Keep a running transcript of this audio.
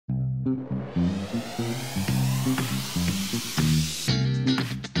Three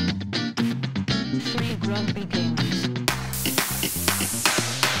Grumpy Gamers.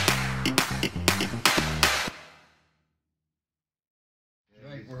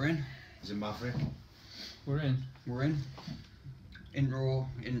 Right, we're in. Is it Maverick? We're in. We're in. Intro,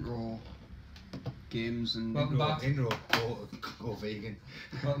 games and Welcome back. Intro, go vegan.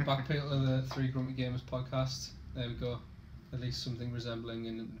 Welcome back, people, to the Three Grumpy Gamers podcast. There we go. At least something resembling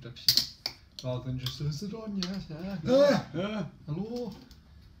an introduction. Rather than just, is it on yet? Yeah. Hello.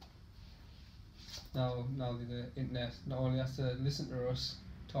 Now the internet not only has to listen to us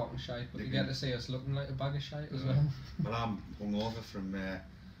talking shite, but They you can- get to see us looking like a bag of shite as well. Well, I'm hungover from. Do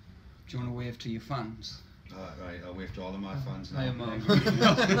you want to wave to your fans? Right, I'll wave to all of my fans now. Hiya, Mum.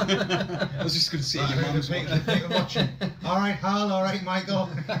 I was just going to say Right, your mum's the watching. people watching. All right, Hal. All right, Michael.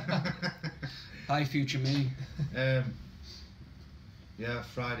 Hi, future me. Yeah,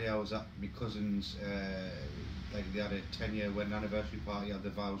 Friday I was at my cousin's. Like they had a 10-year wedding anniversary party. Had the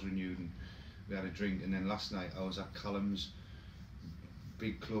vows renewed, and we had a drink. And then last night I was at Callum's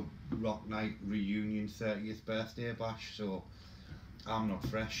big club rock night reunion 30th birthday bash. So I'm not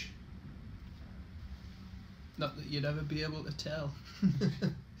fresh. Not that you'd ever be able to tell.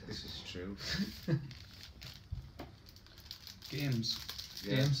 This is true. Games.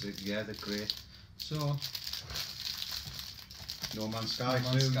 Yeah, Games. they're great. So, No Man's Sky. No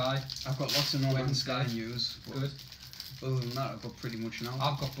Man's soon. Sky. I've got lots of No Wait Man's and Sky Sky. news. But Good. other than that, I've got pretty much now.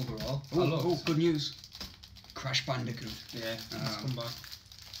 I've got bugger all. I Oh, looked. good news. Crash Bandicoot. Yeah, let's Um, come back.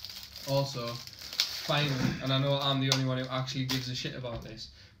 Also, finally, and I know I'm the only one who actually gives a shit about this,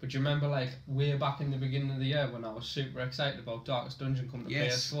 but do you remember, like, way back in the beginning of the year when I was super excited about Darkest Dungeon coming to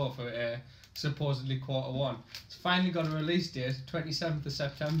Yes. PS4 for supposedly Q1? It's finally got a release date, 27th of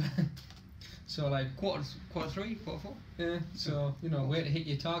September. So, like, Quarter 3, quarter 4. yeah, so, you know, way to hit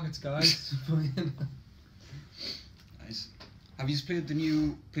your targets, guys. Nice. Have you played the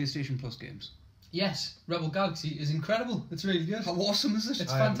new PlayStation Plus games? Yes, Rebel Galaxy is incredible. It's really good. How awesome is it?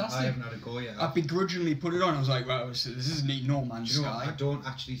 It's I fantastic. haven't had a go yet. I begrudgingly put it on. I was like, well, this is neat No Man's Do you know what? Sky. I don't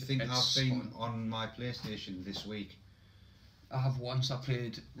actually think It's I've been fun. on my PlayStation this week. I have once. I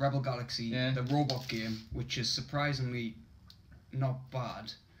played Rebel Galaxy, Yeah. the robot game, which is surprisingly not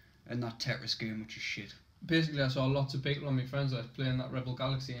bad, and that Tetris game, which is shit. Basically, I saw lots of people on my friends list playing that Rebel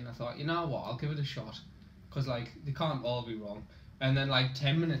Galaxy, and I thought, you know what, I'll give it a shot, because like they can't all be wrong. And then like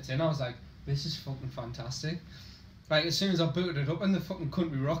 10 minutes in, I was like, this is fucking fantastic. Like as soon as I booted it up and the fucking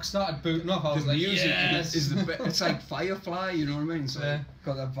country rock started booting up, I was The like, music yes. is the it's like Firefly, you know what I mean? So Yeah.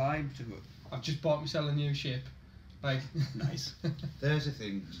 got that vibe to it. I've just bought myself a new ship. Like Nice. There's the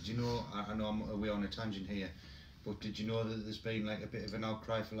thing. Did you know? I know I'm away on a tangent here, but did you know that there's been like a bit of an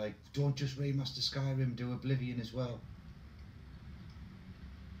outcry for like, don't just remaster Skyrim, do Oblivion as well.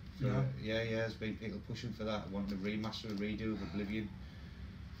 No. Yeah, there's been people pushing for that, wanting to remaster a redo of Oblivion.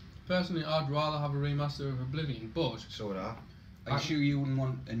 Personally, I'd rather have a remaster of Oblivion, but So would I. Are you sure you wouldn't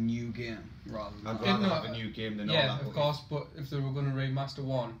want a new game rather than I'd that? rather no, have a new game than all yeah, that. of course. But if they were going to remaster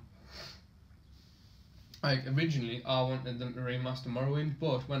one, like originally, I wanted them to remaster Morrowind,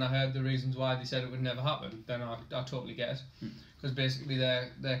 but when I heard the reasons why they said it would never happen, then I totally get it. Because basically their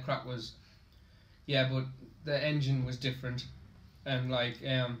crack was, yeah, but the engine was different, and like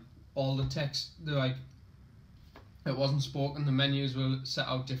all the text, like it wasn't spoken. The menus were set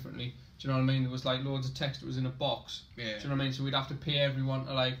out differently. Do you know what I mean? There was like loads of text that was in a box. Yeah. Do you know what I mean? So we'd have to pay everyone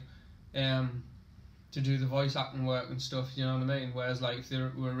to like to do the voice acting work and stuff. You know what I mean? Whereas like if they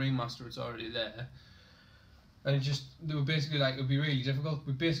were a remaster, it's already there. And it just they were basically like it would be really difficult.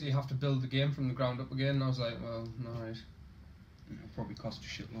 We basically have to build the game from the ground up again. And I was like, well, alright. It'll probably cost a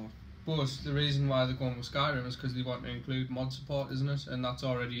shitload. But the reason why they're going with Skyrim is because they want to include mod support, isn't it? And that's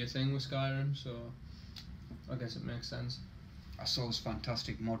already a thing with Skyrim, so I guess it makes sense. I saw this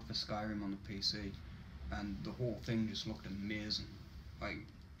fantastic mod for Skyrim on the PC, and the whole thing just looked amazing. Like, it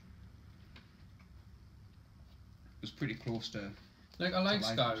was pretty close to. Like I like to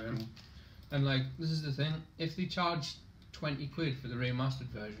life, Skyrim, cool. and like this is the thing: if they charged 20 quid for the remastered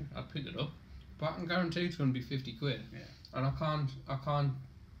version, I'd pick it up. But I can guarantee it's going to be 50 quid. Yeah. And I can't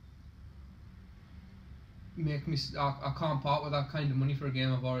make me. I can't part with that kind of money for a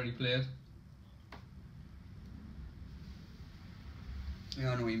game I've already played.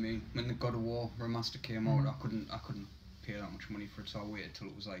 Yeah, I know what you mean. When the God of War remaster came out, I couldn't pay that much money for it, so I waited till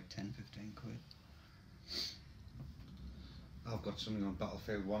it was like 10, 15 quid. I've got something on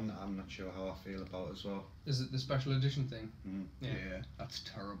Battlefield 1 that I'm not sure how I feel about as well. Is it the special edition thing? Mm. Yeah. That's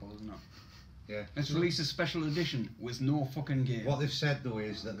terrible, isn't it? Yeah. Let's release a special edition with no fucking game. What they've said though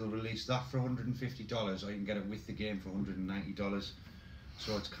is that they'll release that for $150, or you can get it with the game for $190.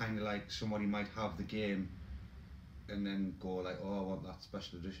 So it's kind of like somebody might have the game and then go like, oh, I want that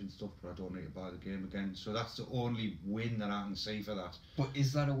special edition stuff, but I don't need to buy the game again. So that's the only win that I can see for that. But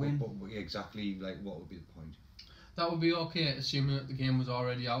is that a win? But exactly, like, what would be the point? That would be okay, assuming that the game was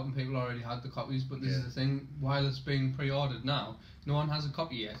already out and people already had the copies. But this is the thing: while it's being pre-ordered now, no one has a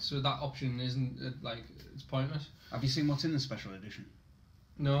copy yet, so that option isn't like it's pointless. Have you seen what's in the special edition?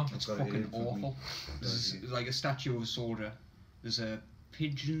 No. It's got it fucking in for me. awful. There's like a statue of a soldier. There's a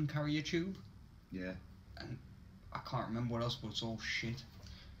pigeon carrier tube. Yeah. And I can't remember what else, but it's all shit.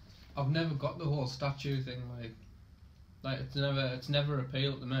 I've never got the whole statue thing. Like it's never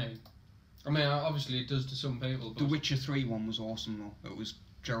appealed to me. I mean, obviously it does to some people. But The Witcher 3 one was awesome though. It was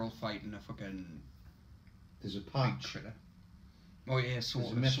Geralt fighting a fucking There's a big patch. critter. Oh yeah, There's a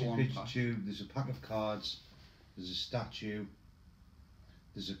sword message sword picture patch. tube. There's a pack of cards. There's a statue.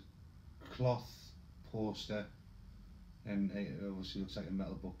 There's a cloth poster, and it obviously looks like a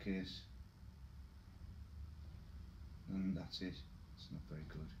metal bookcase. And that's it. It's not very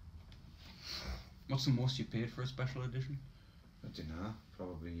good. What's the most you paid for a special edition? I don't know.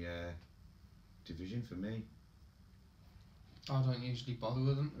 Probably Division for me. I don't usually bother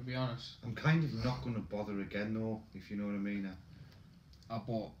with them, to be honest. I'm kind of not going to bother again though, if you know what I mean. I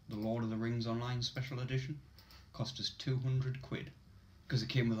bought the Lord of the Rings Online Special Edition. Cost us £200 because it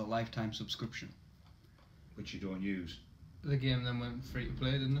came with a lifetime subscription. Which you don't use. The game then went free to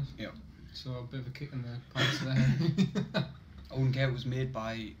play, didn't it? Yep. So a bit of a kick in the pants there. I wouldn't care. It was made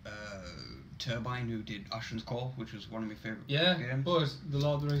by Turbine, who did Ashen's Call, which was one of my favourite Yeah, games. but the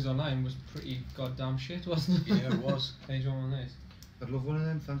Lord of the Rings Online was pretty goddamn shit, wasn't it? Yeah, it was. Page one on this. I'd love one of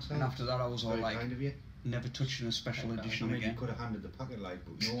them, thanks. And Alex. after that, I was all Very like, kind of you. never touching a special I edition mean, again. you could have handed the packet like,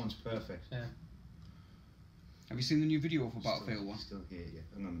 but no one's perfect. Yeah. Have you seen the new video for Battlefield 1? Still hate you.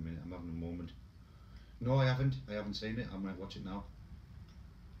 Hang on a minute, I'm having a moment. No, I haven't. I haven't seen it. I might watch it now.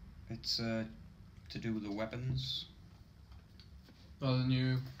 It's to do with the weapons. Oh, the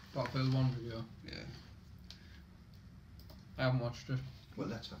new Battlefield 1 video. Yeah. I haven't watched it. Well,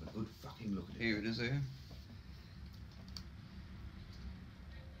 let's have a good fucking look at it. Here it is here.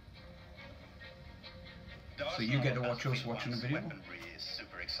 So you get to watch us watching the video? Weaponry is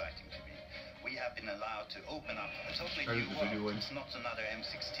super exciting to me. We have been allowed to open up a totally How new did the video world. end? It's not another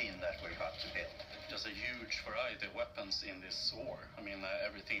M16 that we're about to build. There's a huge variety of weapons in this war. I mean,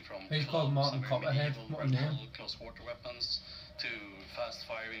 everything from He's called Martin some very Copperhead. medieval, What a name. brutal close quarter weapons to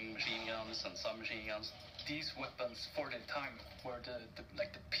fast-firing machine guns and submachine guns. These weapons, for the time, were the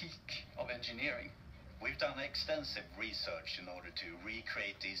peak of engineering. We've done extensive research in order to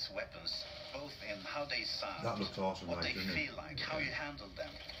recreate these weapons, both in how they sound, That looks awesome, what like, they doesn't it? feel like, how you handle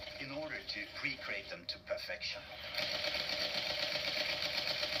them, in order to recreate them to perfection.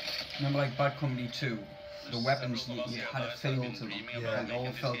 Remember, like Bad Company 2, the weapons you had a feel to them. Yeah. And they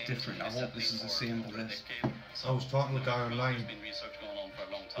all felt different. I hope this is the same for this. I was talking with Darren Lyne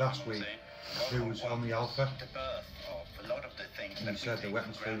last week, who was on the Alpha. The birth of a lot of the things And that he said we the take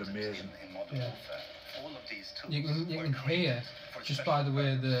weapons for feel granted amazing. in modern Yeah. warfare. All of these tools You can were hear created for just special by the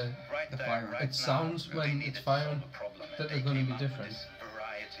way the Right the there, fire. right it now, sounds they when needed it's to solve firing a problem, and that they they're going to came be up with different. this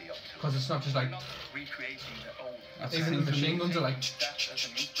variety of tools. because it's not just like We're not recreating the old. That's even the the thing for machine me. guns are like That as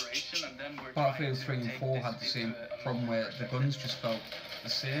an inspiration, and then we're Battlefield trying 3 to and take 4 this had the same into a problem more where the guns just felt the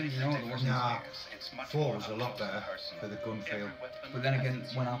same, you know, there wasn't. Nah. It's much 4 more was a lot up close and better personal. for the gun feel. Every weapon But then has again,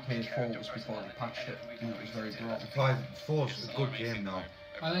 its when I own played 4 it was character, before they personality, patched it, and when it was very broken. 4's a good game now.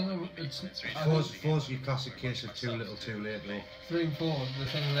 I think it's I 4's, think 4's your classic case of too little too late though. 3 and 4 the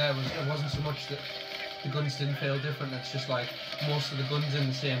thing there was it wasn't so much that the guns didn't feel different, it's just like most of the guns in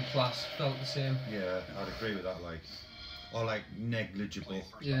the same class felt the same. Yeah, I'd agree with that, like. Or like negligible.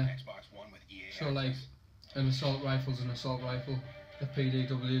 Yeah. So like an assault rifle's an assault rifle, a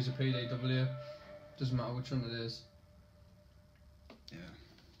PDW is a PDW, doesn't matter which one it is. Yeah.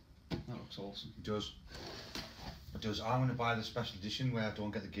 That looks awesome. It does. It does. I'm going to buy the special edition where I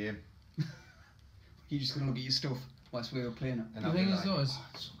don't get the game. You're just going to look at your stuff whilst we were playing it. And The I'll thing be is like, though is "Oh,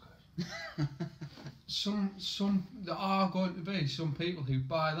 it's so good." some there are going to be some people who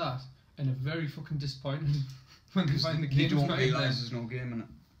buy that and are very fucking disappointed when they find the They game's don't not in realise there. there's no game in it.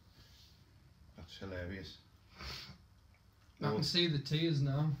 That's hilarious. I can see the tears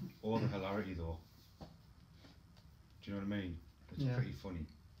now. All the hilarity though. Do you know what I mean? It's Yeah. pretty funny.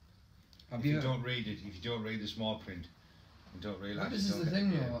 Have If you don't read it, if you don't read the small print, you don't realise. This you is don't the get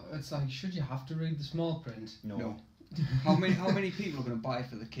thing game. though, it's like should you have to read the small print? No. No. How many people are going to buy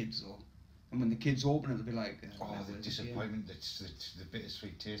for the kids though? And when the kids open it, they'll be like, Oh, "Where's the game?" disappointment. It's the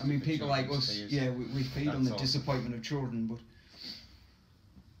bittersweet taste. I mean, of the people like children's us, tears. yeah, we feed on That's the all. disappointment of children, but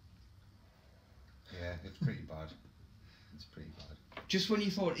Yeah, it's pretty bad. It's pretty bad. Just when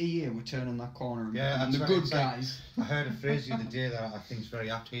you thought EA were turning that corner and Yeah, becoming that's the right, good it's like- guys. I heard a phrase the other day that I think is very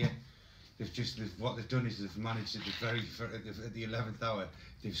apt here. What they've done is they've managed at the 11th hour,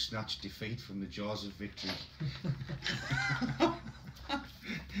 they've snatched defeat from the jaws of victory. Do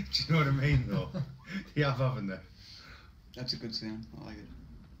you know what I mean, though? They have, haven't they? That's a good saying. I like it.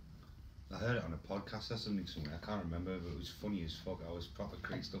 I heard it on a podcast or something somewhere. I can't remember, but it was funny as fuck. I was proper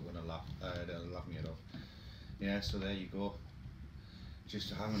creased up when I laughed. I heard it, laughing it off. Yeah, so there you go.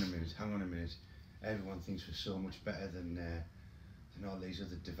 Just hang on a minute. Everyone thinks we're so much better than all these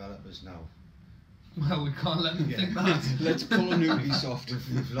other developers now. Well, we can't let them Yeah. think that. Let's pull an Ubisoft.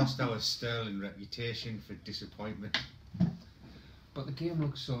 We've lost our sterling reputation for disappointment. But the game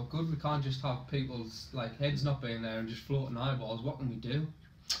looks so good. We can't just have people's like heads not being there and just floating eyeballs. What can we do?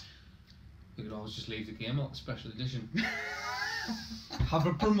 We could always just leave the game out, the special edition. Have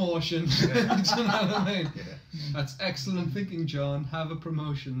a promotion. Do you know what I mean? Yeah, That's excellent thinking, John. Have a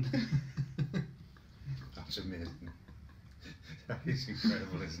promotion. that's amazing. That is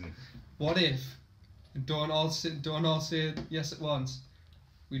incredible, isn't it? What if? Don't all say yes at once.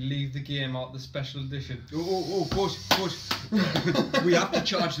 We leave the game out, the special edition. Push. We have to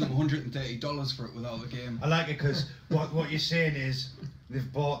charge them $130 for it without the game. I like it because what you're saying is they've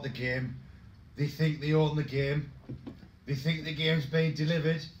bought the game, they think they own the game, they think the game's being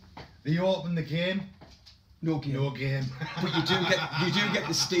delivered, they open the game, No game. no game. But you do get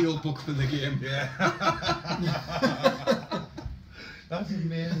the steel book for the game. Yeah. That's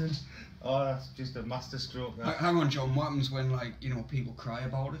amazing. Oh, that's just a masterstroke. That. Hang on, John. What happens when people cry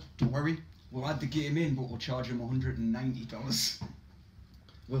about it? Don't worry. We'll add the game in, but we'll charge them $190.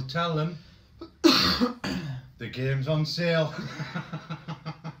 We'll tell them the game's on sale.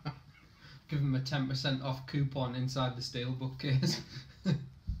 Give them a 10% off coupon inside the steelbook case.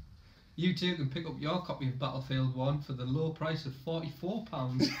 You too can pick up your copy of Battlefield 1 for the low price of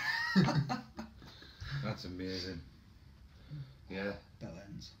 £44. That's amazing. Yeah. Bell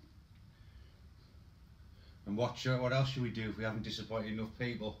ends. And what else should we do if we haven't disappointed enough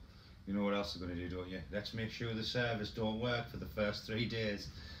people? You know what else they're going to do, don't you? Let's make sure the servers don't work for the first 3 days.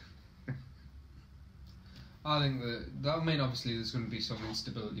 I think that obviously there's going to be some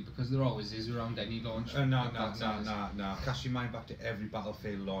instability because there always is around any launch. No. of that size. Cast your mind back to every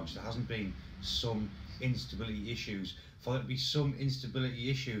Battlefield launch. There hasn't been some instability issues. For there to be some instability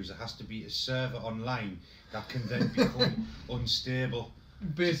issues, there has to be a server online that can then become unstable.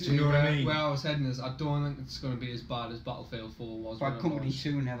 Basically, Do you know what I mean? where I was heading is I don't think it's going to be as bad as Battlefield 4 was. when Bad it Company launched.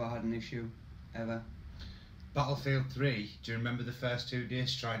 2 never had an issue, ever. Battlefield 3, do you remember the first 2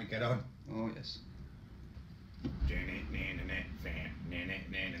 days trying to get on? Oh yes.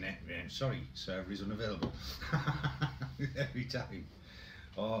 Sorry, server is unavailable. Every time.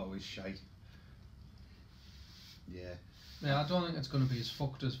 Oh, it was shite. Yeah. Yeah, I don't think it's going to be as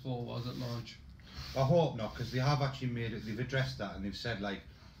fucked as 4 was at launch. I hope not, because they have actually made it. They've addressed that, and they've said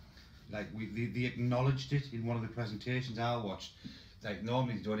they acknowledged it in one of the presentations I watched. Like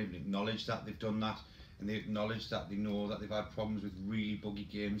normally they don't even acknowledge that they've done that, and they acknowledge that they know that they've had problems with really buggy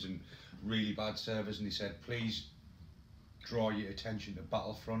games and really bad servers, and they said please draw your attention to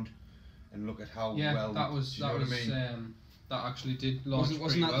Battlefront and look at how Yeah, well. that was do you know what I mean? that actually did launch. Wasn't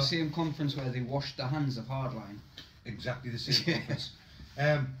pretty that well. the same conference where they washed the hands of Hardline? Exactly the same Yeah. conference.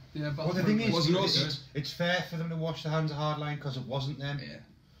 Yeah, Well, the thing is, Wasn't us. it's fair for them to wash their hands of Hardline because it wasn't them. Yeah.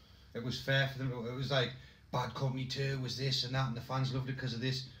 It was fair for them. It was like Bad Company 2 was this and that, and the fans loved it because of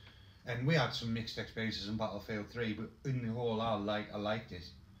this. And we had some mixed experiences in Battlefield 3, but in the whole, I liked it.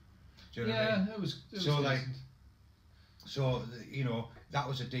 Do you know what I mean? it was So, like, decent. So that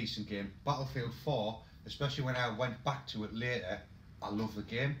was a decent game. Battlefield 4, especially when I went back to it later, I love the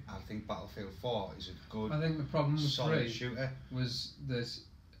game. I think Battlefield 4 is a good, I think the problem with solid 3 shooter. was that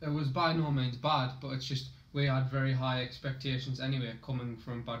it was by no means bad, but it's just we had very high expectations anyway coming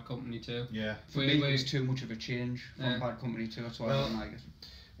from Bad Company 2. Yeah. For me, it was too much of a change from Yeah. Bad Company 2. That's why Well, I didn't like it.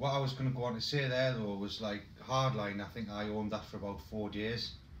 What I was going to go on to say there though was like Hardline. I think I owned that for about 4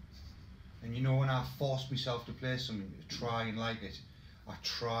 days. And when I forced myself to play something, to try and like it, I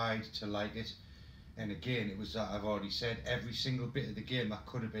tried to like it. And again, it was that I've already said every single bit of the game that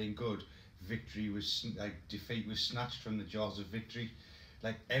could have been good, defeat was snatched from the jaws of victory.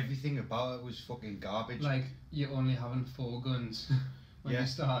 Like everything about it was fucking garbage. Like you're only having 4 guns when Yeah. you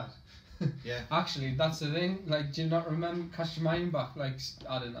start. Yeah. Actually, that's the thing. Like, do you not remember? Cast your mind back, like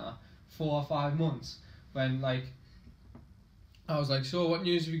I don't know, 4 or 5 months when like I was like, so what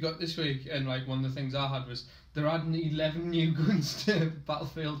news have we got this week? And like one of the things I had was they're adding 11 new guns to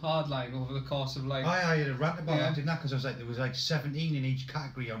Battlefield Hardline over the course of like. I had a rant about Yeah. that, didn't I? Because I was like, there was like 17 in each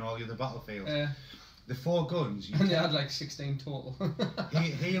category on all the other Battlefields. The 4 guns. And they had like 16 total.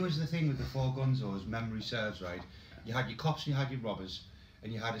 Here was the thing with the 4 guns, though, as memory serves, right? You had your cops and you had your robbers,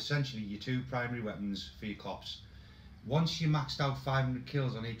 and you had essentially your 2 primary weapons for your cops. Once you maxed out 500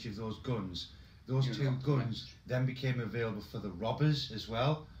 kills on each of those guns, those You 2 unlocked guns then became available for the robbers as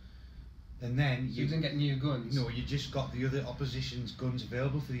well. And then You didn't get new guns. no, you just got the other opposition's guns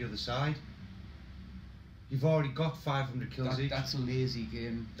available for the other side. You've already got 500 kills each. That's a lazy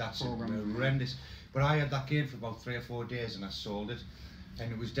game. That's programming. horrendous. But I had that game for about 3 or 4 days and I sold it.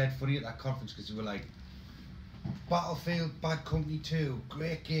 And it was dead funny at that conference because they were like, Battlefield Bad Company 2,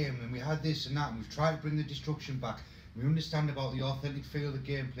 great game, and we had this and that, and we've tried to bring the destruction back. We understand about the authentic feel of the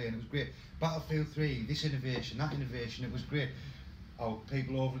gameplay, and it was great. Battlefield 3, this innovation, that innovation, it was great. Oh,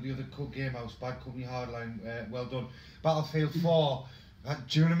 people over at the other game house, Bad Company Hardline, well done. Battlefield 4,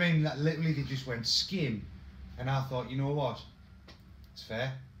 do you know what I mean? That literally they just went skim, and I thought, you know what? It's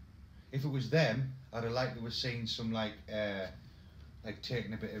fair. If it was them, I'd have liked to have seen some like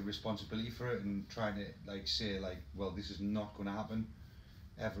taking a bit of responsibility for it and trying to like say like, well, this is not going to happen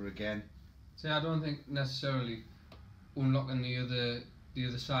ever again. See, I don't think necessarily unlocking the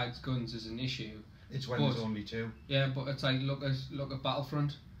other side's guns is an issue. It's when But- there's only 2. Yeah, but it's like look at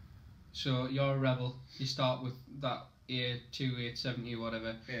Battlefront. So you're a rebel. You start with that A2, A70 or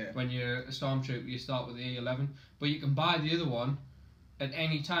whatever. Yeah. When you're a stormtrooper, you start with the A11. But you can buy the other one at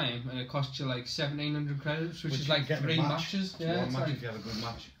any time, and it costs you like 1,700 credits, which But is you like get a 3 match. matches. It's Yeah, one it's match like, if you have a good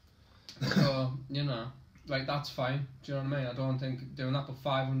match. so you know, like that's fine. Do you know what I mean? I don't think doing that for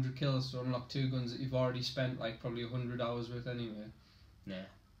 500 kills to unlock 2 guns that you've already spent like probably 100 hours with anyway. Nah.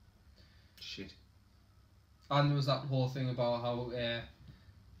 Shit. And there was that whole thing about how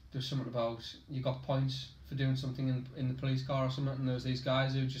there's something about you got points for doing something in the police car or something, and there was these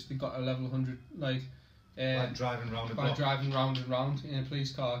guys who just they got a level 100 like Like driving around the by block. driving round and round in a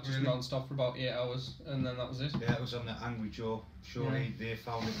police car just Really? non-stop for about 8 hours, and then that was it. Yeah, it was on the Angry Joe show. Yeah. They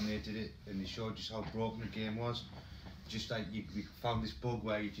found it and they did it, and they showed just how broken the game was. Just like we found this bug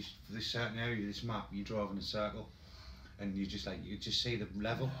where you just for this certain area, this map, you drove in a circle, and you just see the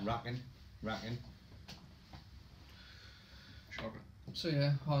level racking. Shocking. So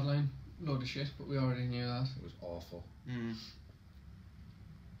yeah, Hardline, load of shit, but we already knew that. It was awful. Mm.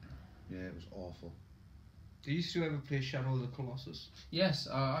 Yeah, it was awful. Did you still ever play Shadow of the Colossus? Yes,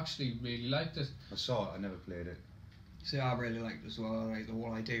 I actually really liked it. I saw it. I never played it. See, I really liked it as well. I like the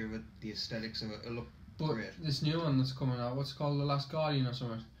whole idea of it, the aesthetics of it. It looked But great. this new one that's coming out, what's it called, The Last Guardian or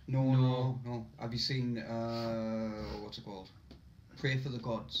something? No. Have you seen what's it called? Pray for the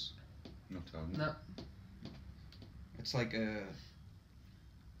Gods. Not telling me. No. It's like they're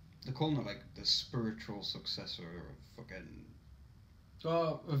calling it like the spiritual successor of fucking.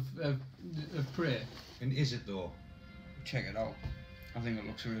 Oh, of Prey. And is it though? Check it out. I think it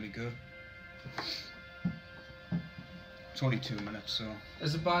looks really good. It's only 2 minutes, so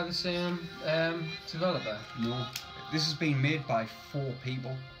Is it by the same developer? no. This has been made by 4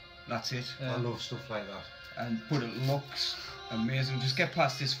 people. That's it. I love stuff like that. But it looks amazing. Just get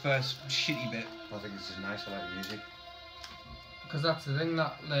past this first shitty bit. I think this is nice. I like the music. Because that's the thing,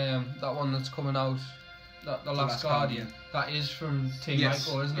 that one that's coming out, that The Last Guardian, that is from Team Yes,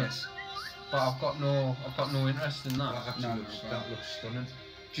 Ico, isn't yes. it? But I've got no interest in that. That actually No, looks, no, that looks stunning.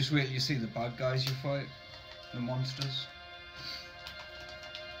 Just wait till you see the bad guys you fight, the monsters.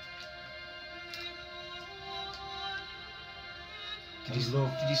 I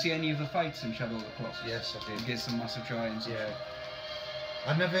love. Did you see any of the fights in Shadow of the Colossus? Yes, I did. Against the massive giants. Yeah.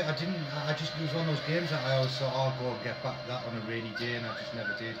 I just, it was one of those games that I always thought, I'll go and get back that on a rainy day, and I just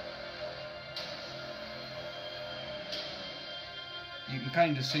never did. You can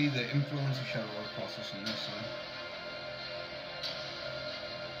kind of see the influence of Shadow of the Colossus in this one.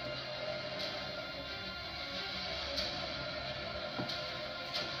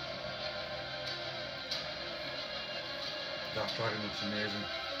 That dragon looks amazing.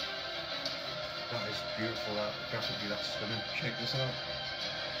 That is beautiful, that graphically that's stunning. Check this out.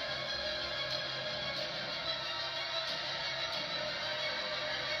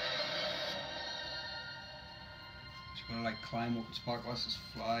 It's gonna like climb up its back whilst it's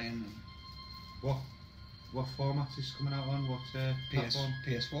flying. And What format is this coming out on? What platform?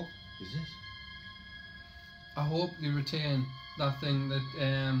 PS4. Is it? I hope they retain that thing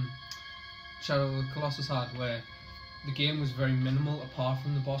that Shadow of the Colossus had, where the game was very minimal apart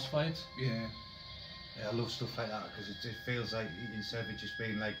from the boss fights. Yeah. Yeah, I love stuff like that because it feels like instead of it just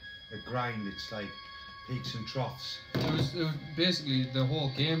being like a grind, it's like peaks and troughs. It was basically the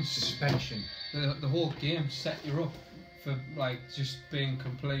whole game. Suspension. The whole game set you up for like just being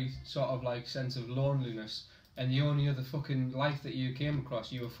complete sort of like sense of loneliness, and the only other fucking life that you came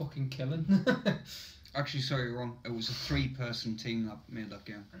across, you were fucking killing. Actually, sorry, wrong. It was a 3-person team that made that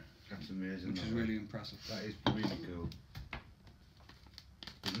game, That's amazing. which is that, really impressive. That is really cool.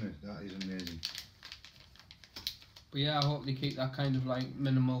 Isn't it? That is amazing. But yeah, I hope they keep that kind of like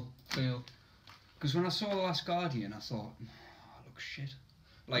minimal feel. Because when I saw The Last Guardian, I thought, oh, it looks shit.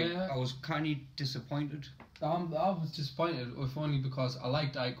 Like, Yeah. I was kind of disappointed. I was disappointed, if only because I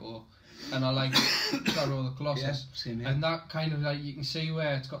liked Ico and I liked Shadow of the Colossus. Same here. And that kind of like, you can see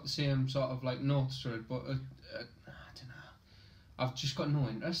where it's got the same sort of like notes to it, but I don't know. I've just got no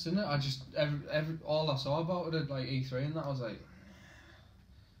interest in it. I just, all I saw about it at like E3 and that, I was like,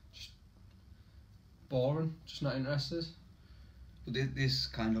 just boring, just not interested. But this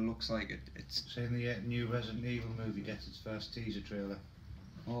kind of looks like it's... Saying the new Resident Evil movie gets its first teaser trailer.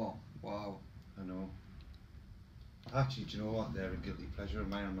 Oh, wow. I know. Actually, do you know what? They're a guilty pleasure of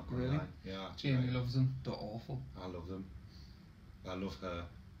mine, I'm not going to Really? lie. Yeah, actually. Jamie loves them. They're awful. I love them. I love her.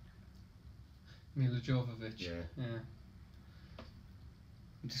 Mila Jovovich. Yeah.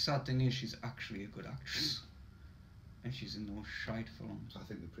 The sad thing is she's actually a good actress. And she's in those shite films. I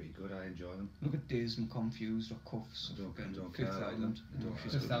think they're pretty good. I enjoy them. Look at Dazed and Confused or Cuffs. I don't fucking care, Fifth I like Element. them. I don't-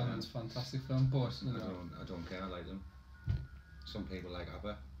 she's Fifth good. Element's a fantastic film, but you know, I don't care. I like them. Some people like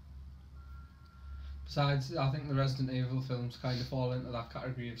ABBA. besides, I think the Resident Evil films kind of fall into that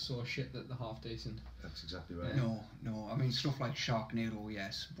category of so shit that they're half decent. That's exactly right. No. I mean, stuff like Sharknado,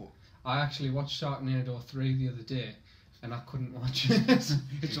 yes, but I actually watched Sharknado 3 the other day, and I couldn't watch it.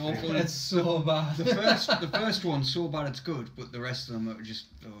 it's awful. It's so bad. the first one's so bad it's good, but the rest of them are just...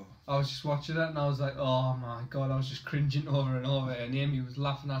 Oh. I was just watching it and I was like, oh my god, I was just cringing over and over, and Amy was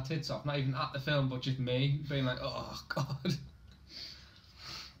laughing her tits off, not even at the film, but just me, being like, oh god.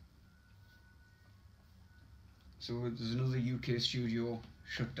 So there's another UK studio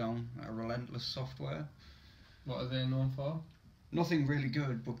shut down, Relentless Software. What are they known for? Nothing really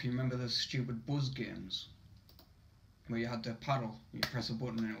good, but can you remember the stupid Buzz games? Where you had the paddle, you press a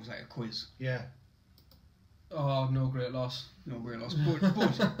button and it was like a quiz. Yeah. Oh, no great loss. No great loss,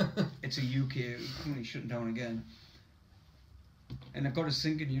 but it's a UK company shutting down again. And I got us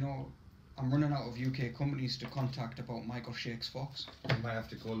thinking, you know, I'm running out of UK companies to contact about Michael Shakes Fox. We might have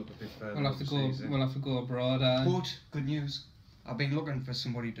to go look a bit further. We'll have to go. overseas, eh? We'll have to go abroad. But good news, I've been looking for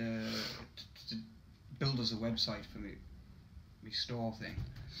somebody to build us a website for me store thing,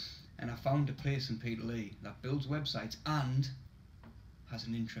 and I found a place in Peterlee that builds websites and has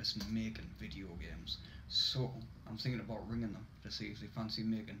an interest in making video games. So I'm thinking about ringing them to see if they fancy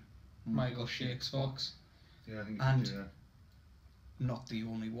making Michael Shakes Fox. Yeah, I think And- you can do that. Not the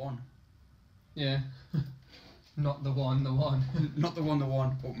only one. Yeah. Not the one. Not the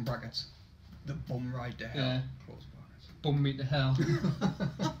one. Open brackets. The bum ride to hell. Yeah. Close brackets. Bum me to hell.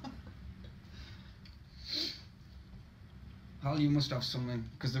 Hal, you must have something,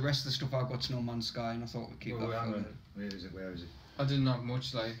 because the rest of the stuff I've got's No Man's Sky, and I thought we'd keep Oh, that hang for on. later. Where is it? I didn't have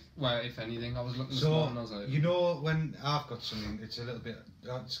much, like, well, if anything, I was looking this So, morning and I was like, you know, when I've got something, it's a little bit,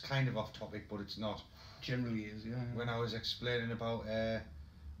 it's kind of off topic, but it's not. Generally is, yeah. When I was explaining about the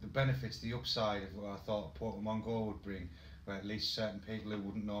benefits, the upside of what I thought Pokemon Go would bring, where at least certain people who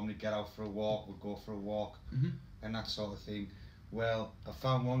wouldn't normally get out for a walk would go for a walk, Mhm. and that sort of thing. Well, I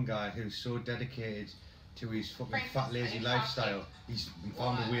found one guy who's so dedicated to his fucking Francis, fat lazy are you lifestyle, he's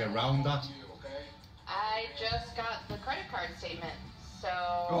found a way around that. I just got the credit card statement, so.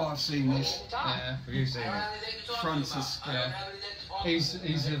 Oh, I've seen this. we can talk. yeah, Have you seen it? Francis. yeah. He's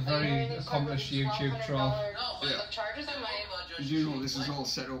a very accomplished YouTube troll. Yeah. Charges on my. Did you know this is all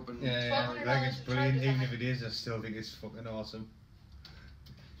set up and... Yeah, yeah. I think it's brilliant, even if it is, I still think it's fucking awesome.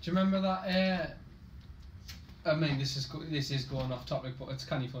 Do you remember that? I mean, this is going off topic, but it's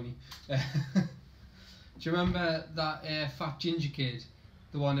kind of funny. Do you remember that fat ginger kid,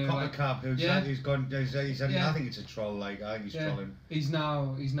 the one who Copper like, Cap, who's yeah. he's gone, he's Yeah. I think it's a troll, like, I think he's yeah, trolling. he's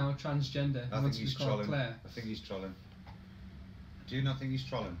now transgender. I He think wants to he's be called trolling. Claire. I think he's trolling. Do you not think he's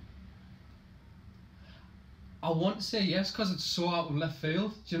trolling? I want to say yes because it's so out of left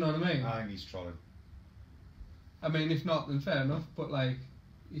field. Do you know what I mean? I think he's trolling. I mean, if not, then fair enough. But like,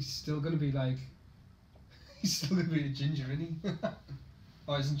 he's still gonna be like, he's still gonna be a ginger, isn't he?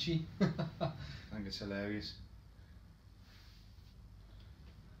 Or isn't she? I think it's hilarious.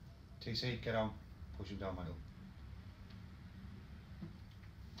 TC, get on. Push him down, Michael.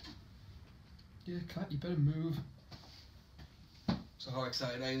 Yeah, Cat, you better move. So how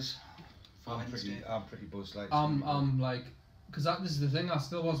excited are you? I'm pretty buzzed. Like, I'm like, because this is the thing. I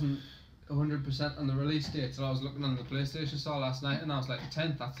still wasn't 100% on the release date, so I was looking on the PlayStation Store last night, and I was like,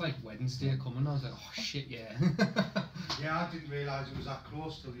 10th. That's like Wednesday coming. I was like, oh shit, yeah. Yeah, I didn't realise it was that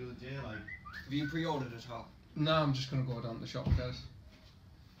close till the other day, like. Have you pre-ordered it, Hal? No, I'm just gonna go down to the shop first.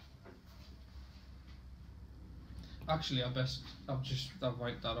 Actually, I've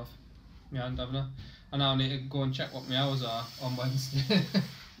wiped that off my hand, haven't I? And now I need to go and check what my hours are on Wednesday.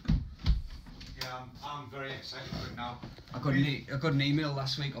 Yeah, I'm very excited for it now. I got an email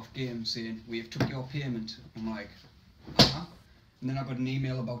last week off Game saying we have took your payment. I'm like, uh-huh. And then I got an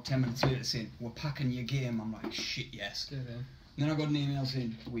email about 10 minutes later saying we're packing your game. I'm like, shit, yes. Get in. And then I got an email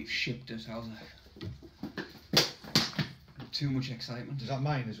saying we've shipped it. I was like, too much excitement. Is that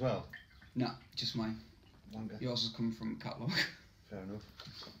mine as well? Nah, just mine. Longer. Yours is coming from catalogue. Fair enough.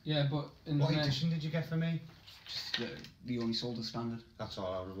 Yeah, but in What the next, edition did you get for me? Just the only sold as standard. That's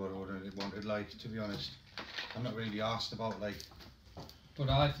all I would have wanted. Like, to be honest, I'm not really asked about like.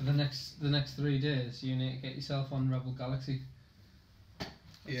 but for the next 3 days, you need to get yourself on Rebel Galaxy.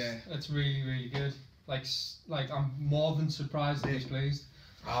 Yeah. It's really, really good. Like I'm more than surprised and pleased.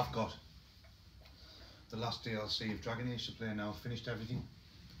 I've got the last DLC of Dragon Age to play now. Finished everything.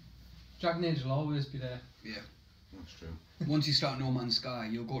 Dragon Age will always be there. Yeah. That's true. Once you start No Man's Sky,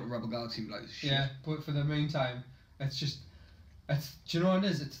 you'll go to Rebel Galaxy and be like, shit. Yeah, but for the meantime, do you know what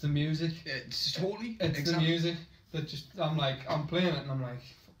it is? It's the music. It's totally. It's exactly. the music that just I'm playing it and I'm like,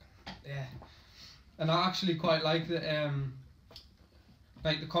 fucking, yeah. And I actually quite like the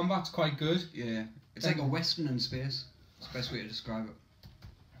the combat's quite good. Yeah. It's like a western in space. It's the best way to describe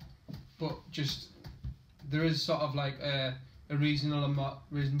it. But just there is sort of like a reasonable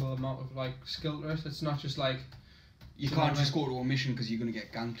amount of like skill to it. It's not just like You Do you know can't what I just go to a mission because you're going to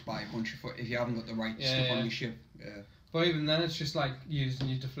get ganked by a bunch of if you haven't got the right stuff on your ship. Yeah. But even then, it's just like using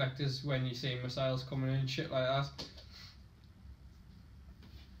your deflectors when you see missiles coming in and shit like that.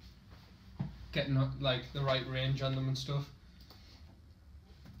 Getting like the right range on them and stuff.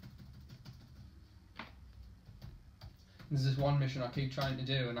 There's this one mission I keep trying to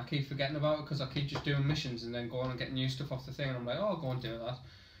do and I keep forgetting about it because I keep just doing missions and then going and getting new stuff off the thing and I'm like, oh, I'll go and do that.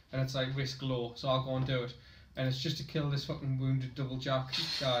 And it's like risk low, so I'll go and do it. And it's just to kill this fucking wounded double jack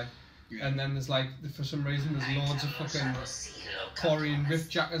guy. Yeah. And then there's like, for some reason, there's loads of fucking Korean rift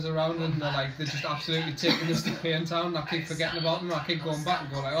jackers around and they're just absolutely taking us to Pain Town and I keep forgetting about them and I keep going back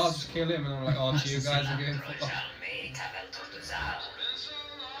and go like, oh, I'll just kill him and I'm like, oh, it's you guys again, fuck off.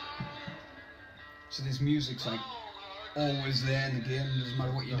 So this music's like always there in the game, doesn't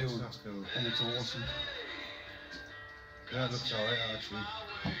matter what you're doing. That's cool. And it's awesome. Yeah, it looks alright actually.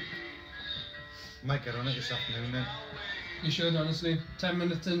 Might get on it this afternoon then. You should, honestly. 10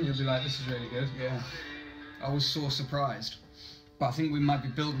 minutes in, you'll be like, this is really good. Yeah. I was so surprised. But I think we might be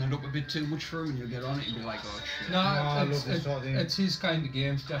building it up a bit too much for him and you'll get on it and be like, oh shit. No, I it's, love this sort of thing. it's his kind of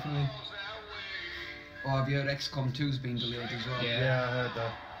game, definitely. Oh, have you heard XCOM 2's been delayed as well? Yeah. Yeah, I heard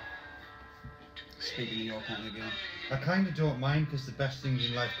that. Speaking of your kind of game. I kind of don't mind because the best things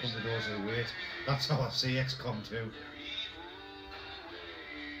in life come with those who wait. That's how I see XCOM 2.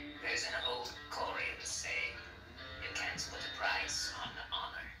 There's an old Korean saying, you can't put a price on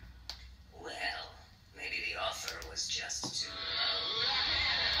honor. Well, maybe the offer was just too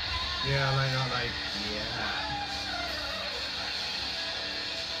low. Yeah, I like that, like, yeah.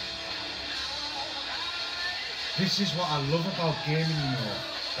 This is what I love about gaming, you know.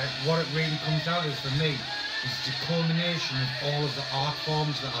 Like, what it really comes down to for me is the culmination of all of the art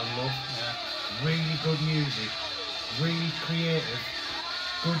forms that I love. Yeah. Really good music, really creative,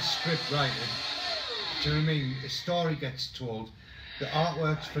 good script writing. Do you know what I mean? A story gets told, the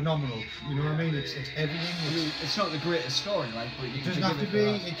artwork's phenomenal. You know what I mean? It's everything. I mean, it's not the greatest story, like, but you It can doesn't have to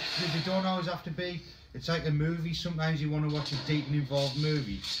forgive be. it for that. They don't always have to be. It's like a movie. Sometimes you want to watch a deep and involved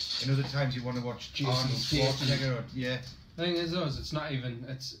movie, and other times you want to watch Jason Arnold Statham. Schwarzenegger. Or, yeah. The thing is, though, is it's not even,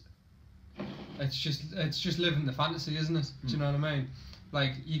 it's just living the fantasy, isn't it? Do you know what I mean?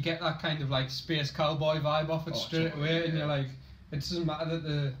 Like, you get that kind of like space cowboy vibe off it Oh, straight totally, away, and yeah. you're like, it doesn't matter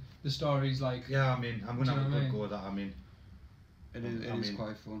that the story's like, Yeah, I'm in. I'm gonna Do you have a know what I good mean? go at that. I'm in. It is, I it is mean-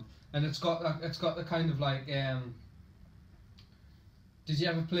 quite fun. and it's got the kind of like, did you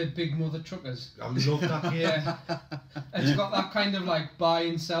ever play Big Mother Truckers? I love that game. Yeah. It's got that kind of like buy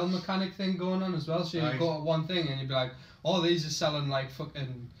and sell mechanic thing going on as well. So you Right. go at one thing and you'd be like, oh, these are selling like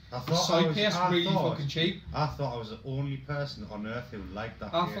fucking I thought I soy was. paste really fucking cheap. I thought I was the only person on earth who liked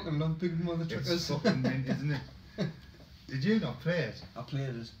that I game. fucking love Big Mother It's Truckers. fucking mint, isn't it? Did you not play it? I played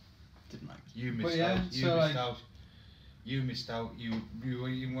it. Didn't like it. You missed But yeah, out. You so, missed like- out. You missed out. You were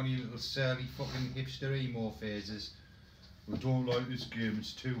in one of your little surly fucking hipster emo phases. We don't like this game.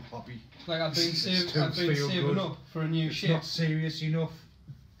 It's too happy. Like I've been It's saving too feel good. up for a new It's ship, not serious enough.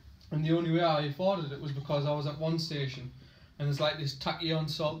 and the only way I afforded it was because I was at one station, and there's like this tachyon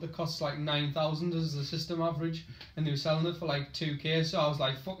salt that costs like 9,000 as the system average, and they were selling it for like 2k. So I was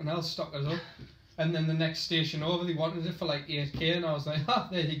like, fucking hell, stock us up. And then the next station over, they wanted it for like 8k, and I was like, ah,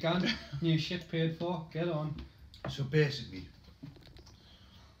 there you go, new ship paid for, get on. So basically,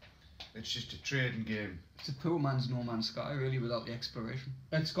 it's just a trading game. It's a poor man's No Man's Sky, really, without the exploration.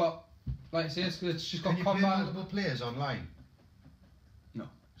 It's got, like I say, it's just Can got you play combat. multiple players online? No.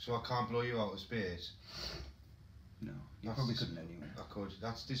 So I can't blow you out of space? No, you That's- probably couldn't anyway. I could.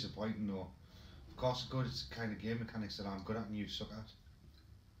 That's disappointing though. Of course I could, it's the kind of game mechanics that I'm good at and you suck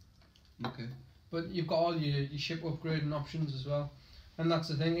at. Okay. But you've got all your ship upgrading options as well, and that's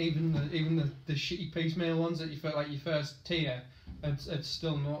the thing. Even the shitty piecemeal ones that you feel like your first tier, it's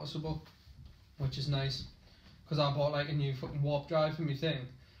still noticeable, which is nice. Because I bought like a new fucking warp drive for my thing,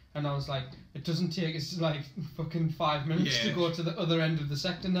 and I was like, it doesn't take us like fucking 5 minutes to Yeah. go to the other end of the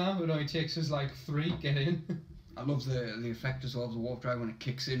sector now. It only takes us like 3. Get in. I love the effect as well of the warp drive when it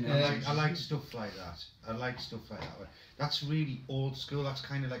kicks in. Yeah. I like stuff like that. I like stuff like that. That's really old school. That's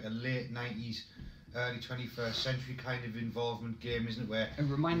kind of like a late 90s, early 21st century kind of involvement game, isn't it? Where It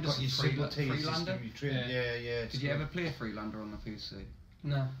reminds us you've of got your single tier Freelander. system, you trade. Yeah. it's Did you good. ever play Freelander on the PC?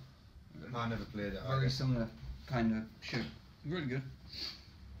 No. I never played it. Very either. similar kind of shoot. Really good.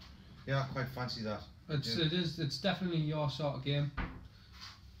 Yeah, I quite fancy that. It's definitely your sort of game.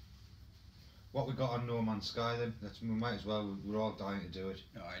 What we got on No Man's Sky then? We might as well. We're all dying to do it.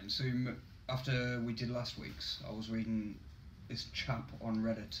 Alright, so after we did last week's, I was reading this chap on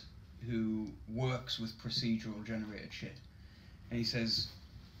Reddit who works with procedural generated shit. And he says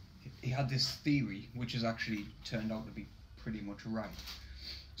he had this theory, which has actually turned out to be pretty much right.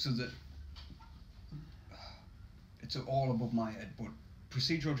 So that it's all above my head, but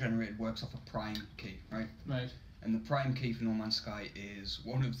procedural generated works off a prime key, right? Right. And the prime key for No Man's Sky is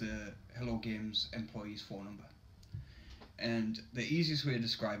one of the Hello Games employees' phone number. And the easiest way to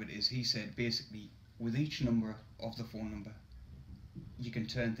describe it is, he said, basically, with each number of the phone number, you can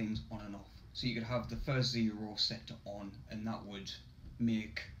turn things on and off. So you could have the first 0 set to on, and that would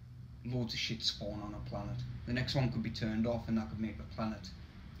make loads of shit spawn on a planet. The next one could be turned off, and that could make the planet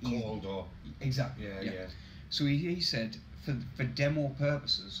Cold or Exactly. yeah. So he said, for demo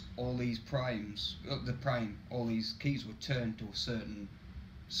purposes, all these primes, all these keys were turned to a certain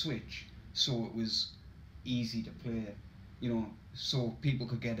switch, so it was easy to play, so people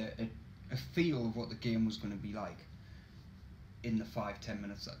could get a feel of what the game was going to be like in the 5-10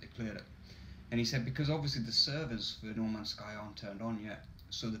 minutes that they played it. And he said, because obviously the servers for No Man's Sky aren't turned on yet,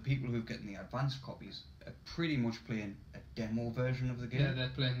 so the people who are getting the advanced copies are pretty much playing a demo version of the game. Yeah, they're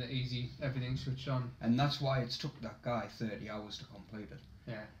playing the easy, everything switched on. And that's why it's took that guy 30 hours to complete it.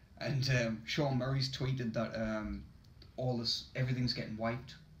 Yeah. And Sean Murray's tweeted that everything's getting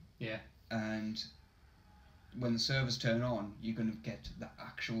wiped, Yeah. and when the servers turn on, you're going to get the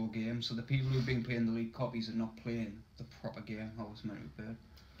actual game. So the people who've been playing the league copies are not playing the proper game how it's meant to be played.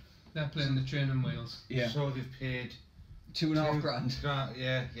 They're playing the training wheels. Yeah. So they've paid $2.5 grand.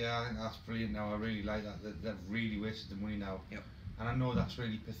 Yeah, I think that's brilliant now. I really like that. They've really wasted the money now. Yep. And I know that's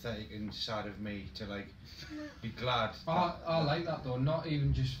really pathetic inside of me to like be glad. I like that though. Not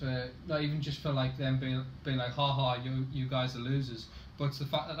even just for like them being like, ha, you guys are losers. But it's the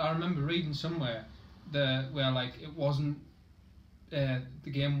fact that I remember reading somewhere where like it wasn't the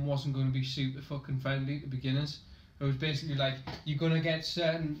game wasn't going to be super fucking friendly to beginners. It was basically like you're gonna get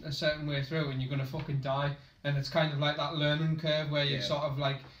a certain way through and you're gonna fucking die, and it's kind of like that learning curve where you sort of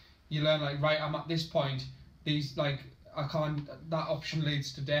like you learn like, right, I'm at this point. These like I can't. That option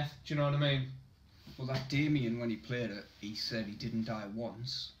leads to death. Do you know what I mean? Well, that Damien, when he played it, he said he didn't die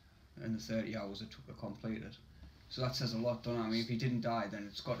once in the 30 hours it took to complete it. So that says a lot, don't it? I mean, if he didn't die, then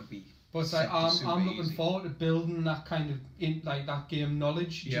it's got to be. But it's like I'm looking easy. forward to building that kind of that game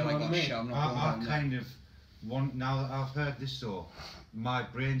knowledge. Do you know what I mean? I'm not I going kind of want, now that I've heard this though, my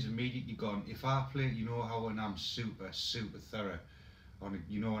brain's immediately gone, if I play, you know how when I'm super thorough on it,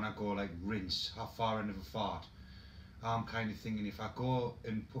 you know when I go like rinse, how far end of a fart, I'm kind of thinking if I go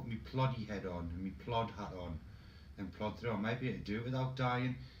and put my ploddy head on and my plod hat on and plod through, I might be able to do it without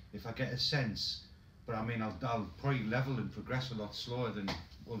dying if I get a sense. But I mean, I'll probably level and progress a lot slower than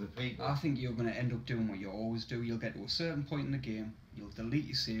other people. I think you're going to end up doing what you always do. You'll get to a certain point in the game, you'll delete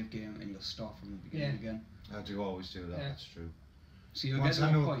your save game, and you'll start from the beginning again. I do always do that, Yeah. that's true. So you'll Once get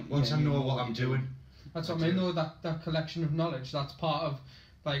I to a know, point. once I you know what I'm you're doing. That's what I mean though, that collection of knowledge, that's part of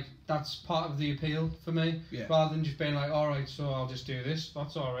the appeal for me. Yeah. Rather than just being like, alright, so I'll just do this,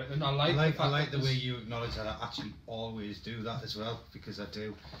 that's alright. And I like the way you acknowledge that I actually always do that as well, because I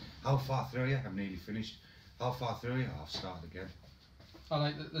do. How far through are you? I'm nearly finished. How far through are you? I'll start again. I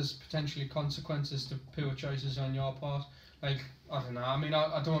like that there's potentially consequences to poor choices on your part. Like, I don't know, I mean,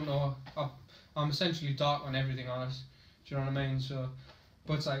 I don't know, I'm essentially dark on everything, honest. Do you know what I mean? So,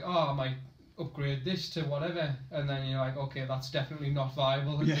 but it's like, upgrade this to whatever, and then you're like, okay, that's definitely not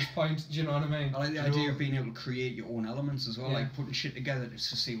viable at Yeah. this point. Do you know what I mean? I like the You idea know- of being able to create your own elements as well, Yeah. like putting shit together just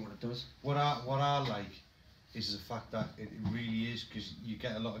to see what it does. What I like is the fact that it really is, because you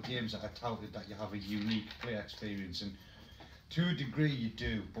get a lot of games that are touted that you have a unique player experience, and to a degree you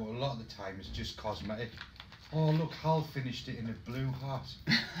do, but a lot of the time it's just cosmetic. Oh look, Hal finished it in a blue hat.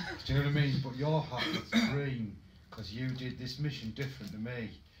 Do you know what I mean? But your hat was green because you did this mission different to me.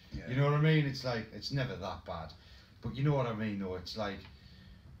 Yeah. You know what I mean? It's like, it's never that bad, but you know what I mean though. It's like,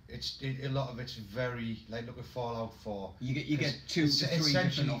 a lot of it's very, like, look at Fallout 4. You get 'Cause 2 to 3 different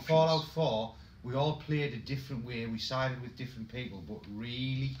essentially options. Fallout 4, we all played a different way, we sided with different people, but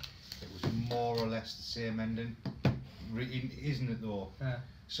really it was more or less the same ending, isn't it though? Yeah.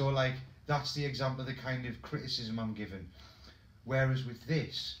 So like, that's the example of the kind of criticism I'm giving. Whereas with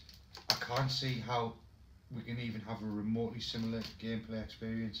this, I can't see how we can even have a remotely similar gameplay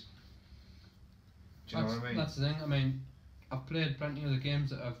experience. Do you know what I mean? That's the thing. I mean, I've played plenty of the games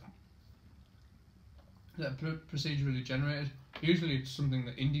that are procedurally generated. Usually, it's something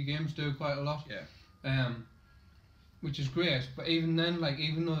that indie games do quite a lot. Yeah. Which is great. But even then, like,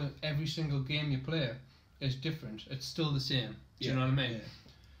 even though every single game you play is different, it's still the same. Do you know what I mean? Yeah.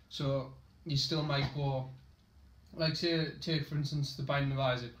 So you still might go, like, take for instance the Binding of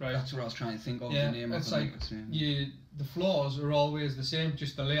Isaac, right? That's what I was trying to think of. Yeah, the name it's of like it. the floors are always the same,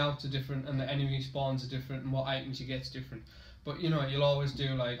 just the layouts are different and the enemy spawns are different and what items you get's different. But you know, you'll always do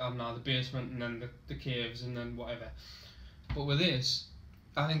like, I don't know, the basement and then the caves and then whatever. But with this,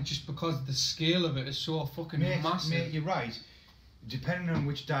 I think just because the scale of it is so fucking massive. Mate, you're right. Depending on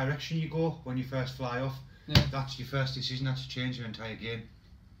which direction you go when you first fly off, Yeah. that's your first decision. That's to change your entire game.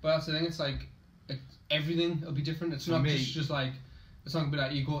 But that's the thing, it's like everything will be different. It's For not me- just like, it's not gonna be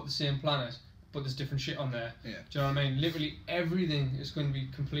like you go to the same planet but there's different shit on there. Yeah. Do you know what I mean? Literally everything is going to be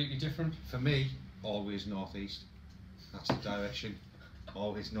completely different. For me, always northeast. That's the direction.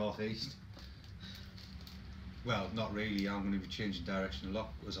 Always northeast. Well, not really. I'm going to be changing direction a lot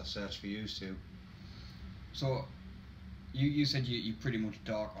as I search for yous too. So, you said you pretty much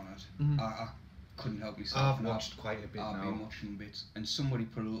dark on it. Mhm. I couldn't help myself. I've and watched quite a bit I've now. been watching bits, and somebody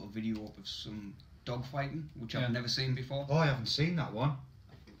put a little video up of some dogfighting, which Yeah. I've never seen before. Oh, I haven't seen that one.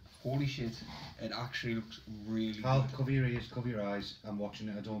 Holy shit! It actually looks really I'll good. cover your ears, cover your eyes. I'm watching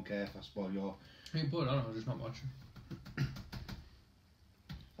it. I don't care if I spoil your. You can put it on, I'm just not watching.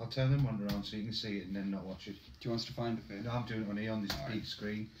 I'll turn them on around so you can see it and then not watch it. Do you want us to find it, Faye? No, I'm doing it on here on this Alright. big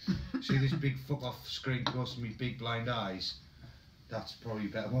screen. See this big fuck off screen close to me big blind eyes? That's probably a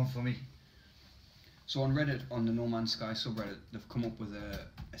better one for me. So on Reddit, on the No Man's Sky subreddit, they've come up with a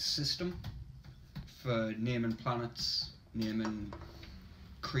system for naming planets, naming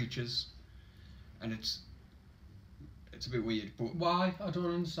creatures, and it's a bit weird, but Why? I don't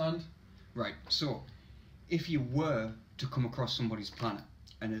understand. right. So if you were to come across somebody's planet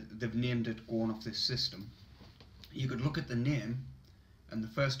and they've named it going off this system, you could look at the name, and the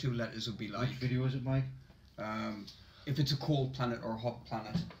first two letters would be like Which video is it, Mike? if it's a cold planet or a hot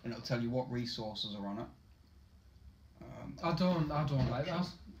planet, and it'll tell you what resources are on it. I don't like that.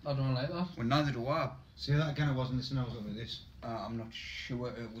 I don't like that. Well, neither do I. See that again? I wasn't listening. I was looking at this. I'm not sure.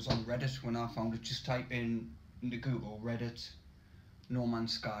 It was on Reddit when I found it. Just type in into Google Reddit No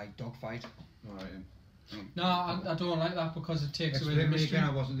Man's Sky dogfight. Alright. No, I don't like that because it takes away the Explain me mystery. again.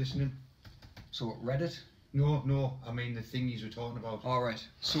 I wasn't listening. So Reddit. No. I mean the thing you were talking about. All right.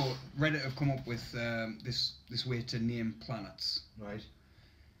 So Reddit have come up with this way to name planets. Right.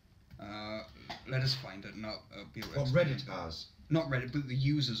 Let us find it. Not be able to What explain Reddit it. has. Not Reddit, but the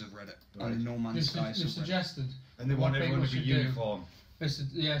users of Reddit on the No Man's Sky You subreddit. suggested. And they What want everyone to people be should do. uniform.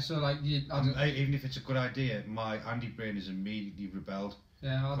 Yeah, so like you, I don't, Even if it's a good idea, my Andy brain has immediately rebelled.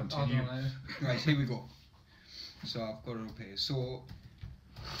 yeah, I Continue. don't like it. Right, here we go. So I've got it up here. So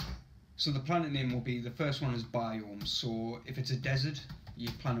the planet name will be, the first one is biome. So if it's a desert,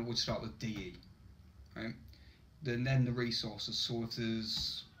 your planet would start with DE, right? Then the resources. So if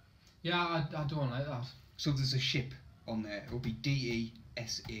there's Yeah, I don't like that. if there's a ship on there, it will be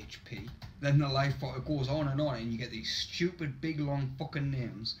DESHP. Then the life form, it goes on, and you get these stupid big long fucking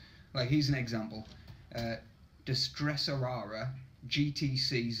names. Like here's an example: Distressorara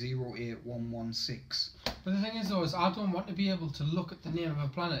GTC 08116. But the thing is though, is I don't want to be able to look at the name of a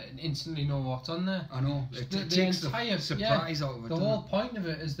planet and instantly know what's on there. I know it The takes entire- the surprise out of it. The doesn't whole it? point of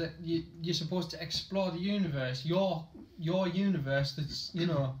it is that you're supposed to explore the universe, your universe that's, you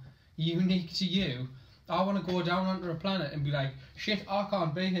know, unique to you. I want to go down onto a planet and be like, shit, I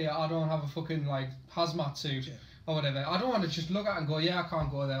can't be here, I don't have a fucking like hazmat suit Yeah. or whatever. I don't want to just look at it and go, yeah, I can't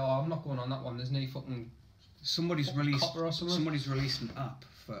go there, or I'm not going on that one, there's no fucking Somebody's released Copper or something? somebody's released an app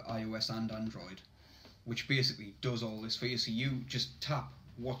for iOS and Android, which basically does all this for you. So you just tap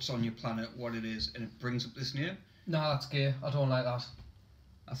what's on your planet, what it is, and it brings up this name. Nah, that's gay. I don't like that.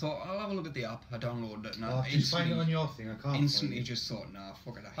 I thought I'll have a look at the app. I downloaded it and Oh, I just find it instantly, on your thing. I can't. instantly find it. just thought, nah,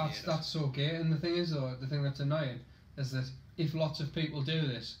 fuck it, I hate it. That's so gay. And the thing is, though, the thing that's annoying is that if lots of people do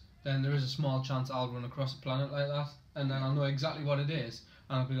this, then there is a small chance I'll run across a planet like that, and then I'll know exactly what it is,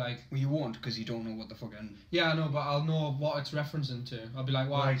 and I'll be like, Well, you won't because you don't know what the fucking. yeah, I know, but I'll know what it's referencing to. I'll be like,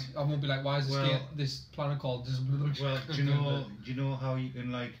 why? Right. I won't be like, why is this, Well- this planet called this? Well, do you know how you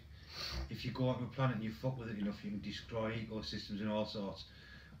can, like, if you go onto a planet and you fuck with it enough, you can destroy ecosystems and all sorts.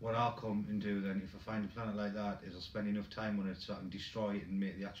 What I'll come and do then, if I find a planet like that, is I'll spend enough time on it so I can destroy it and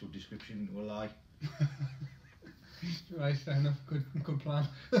make the actual description into a lie. Right, fair enough. Good plan.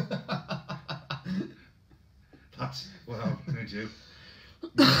 That's what I'm going to do.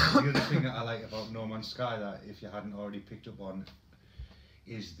 The other thing that I like about No Man's Sky, that if you hadn't already picked up on,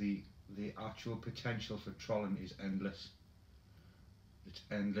 is the actual potential for trolling is endless. It's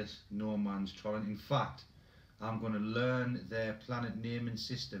endless. No man's trolling. In fact, I'm going to learn their planet naming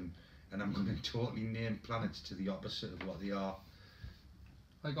system, and I'm going to totally name planets to the opposite of what they are.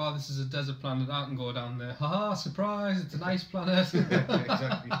 Like, oh, this is a desert planet. I can go down there. Haha, surprise! It's a nice planet.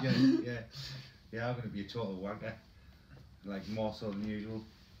 Exactly. Yeah. I'm going to be a total wanker, like more so than usual.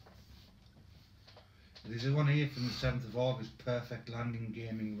 There's one here from the 7th of August. Perfect Landing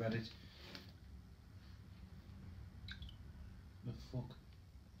Gaming Reddit. The fuck.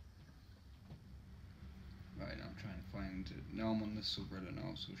 Right, I'm trying to find it. Now I'm on this subreddit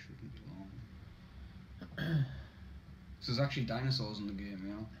now, so it shouldn't be long. So there's actually dinosaurs in the game,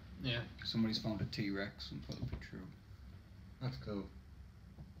 you know? Yeah. Somebody's found a T-Rex and put a picture up. That's cool.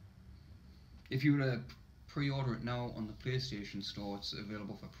 If you were to pre-order it now on the PlayStation Store, it's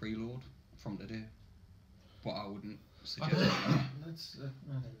available for preload from today. But I wouldn't suggest it. That's.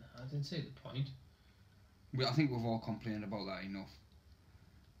 I didn't see the point. I think we've all complained about that enough.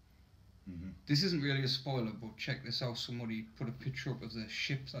 Mm-hmm. This isn't really a spoiler, but check this out. Somebody put a picture up of the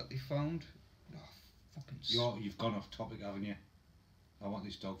ship that they found. Oh, fucking. You've gone off topic, haven't you? I want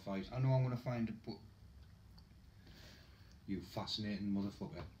this dogfight. I know I'm gonna find it, but You fascinating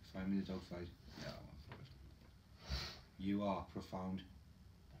motherfucker. Find me the dogfight. yeah, I went for it. You are profound.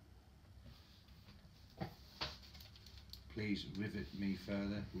 Please rivet me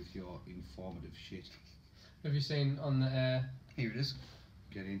further with your informative shit. Have you seen on the? Here it is.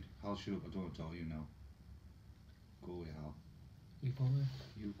 Get in. Hal, shut up. I don't want to talk to you now. Go away, Hal. You go there.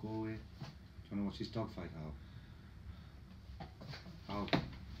 You go away. Do you want to watch this dogfight, Hal? Hal,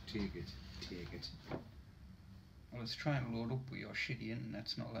 take it. Take it. Well, it's trying to load up, but your shitty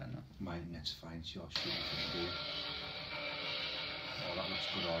internet's not letting it. My internet's fine. It's your shit. You can do. Oh, that looks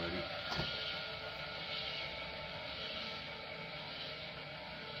good already.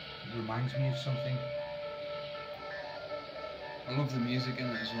 It reminds me of something. I love the music in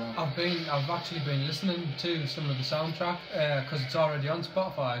it as well. I've actually been listening to some of the soundtrack because it's already on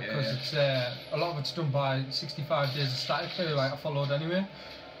Spotify. Because Yeah. it's a lot of it's done by 65 Days of Static, who I followed anyway.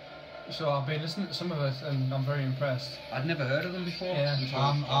 So I've been listening to some of it and I'm very impressed. I'd never heard of them before. Yeah. until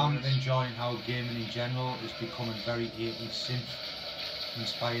I'm this. enjoying how gaming in general is becoming very 80s synth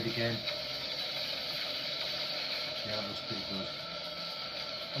inspired again. Yeah, that looks pretty good.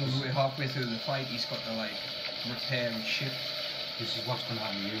 I love the way halfway through the fight he's got to like repair his ship. This is what's going to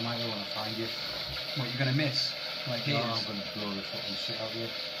happen to you, Michael, when I find you. What you're gonna miss? Like No, his. I'm going to blow the fucking shit out of you.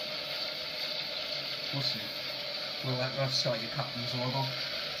 We'll see. We'll have to start your captain's logo.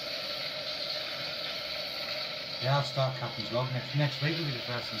 Yeah, I'll start Captain's Log next week will be the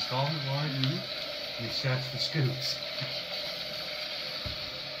first instalment, won't it? Mm-hmm. We search for scoops.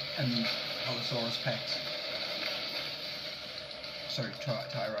 And Allosaurus Pex. Sorry,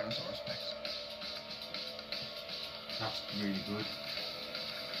 Tyrannosaurus Pex. That's really good.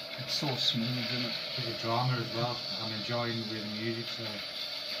 It's so smooth, isn't it? Bit of drama as well. I'm enjoying the way the music, so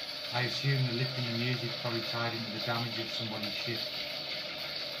I assume the lifting the music probably tied into the damage of somebody's ship.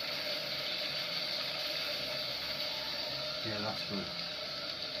 Yeah, that's good.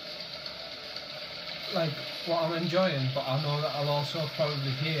 Like what I'm enjoying, but I know that I'll also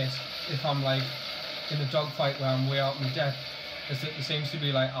probably hate if I'm like in a dogfight where I'm way out in the depth, is that there seems to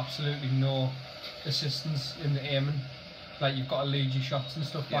be like absolutely no assistance in the aiming. Like you've got to lead your shots and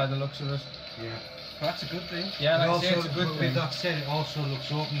stuff by the looks of it. Yeah. Well, that's a good thing. Yeah, But like I say, also, it's a good but thing. with that said, it also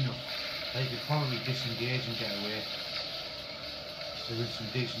looks open enough. They could probably disengage and get away. So with some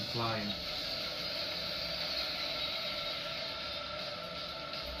decent flying.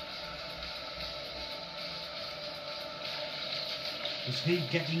 Is he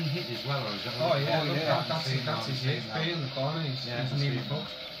getting hit as well, or is that? Oh yeah, look, yeah, that's his HP in the corner. He's nearly fucked.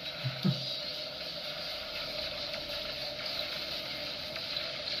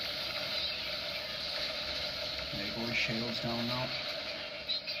 There you go, his shield's down now.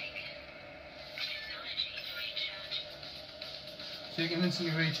 So you can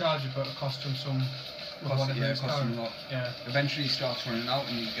instantly recharge it, but it costs him some. Costs him a lot. Yeah. Eventually he starts running out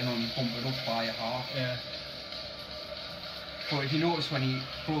and you can only bump it up by a half. Yeah. But if you notice when he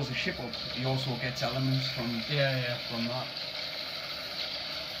blows the ship up, he also gets elements from from that.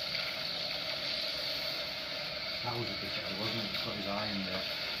 That was a bit better, wasn't it? He's got his eye in there.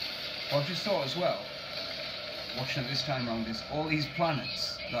 What I just thought as well, watching it this time round, is all these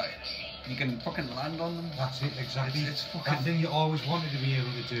planets, like, you can fucking land on them. That's it, exactly. It's fucking... That thing you always wanted to be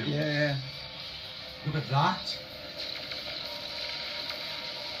able to do. Yeah. Look at that.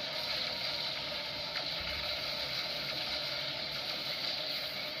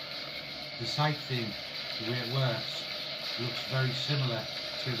 The sight thing, the way it works, looks very similar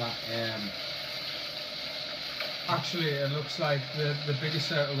to that. Actually, it looks like the bigger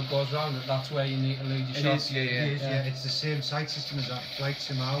circle that goes around it. That's where you need to lead your shots. It is, yeah. It's the same sight system as that Flight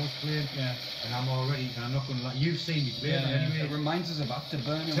Sim I was playing. Yeah. And I'm not going to lie. You've seen me play it anyway. It reminds us of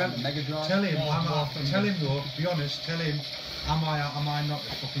Afterburner on the Mega Drive. Tell him, tell him though. Be honest. Tell him, am I not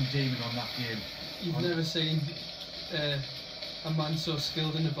the fucking demon on that game? You've never seen a man so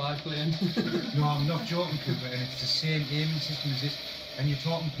skilled in a biplane. No, I'm not joking, Cooper. And it's the same aiming system as this. And you're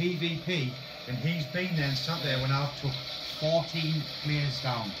talking PvP. And he's been there and sat there when I've took 14 players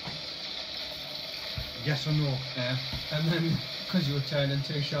down. Yes or no? Yeah. And then, because you were turning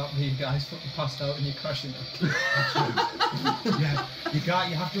too sharp, you guys fucking passed out and you're crashing it. Yeah. You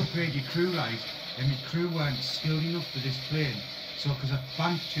have to upgrade your crew, right? And your crew weren't skilled enough for this plane. So, because I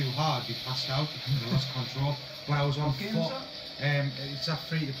banked too hard, they passed out because I lost control. But I was on foot. It's that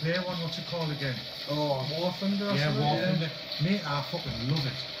free-to-play one. What's it called again? Oh, War Thunder or something? War Thunder. Mate, I fucking love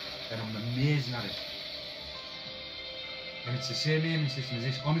it. And I'm amazing at it. And it's the same aiming system as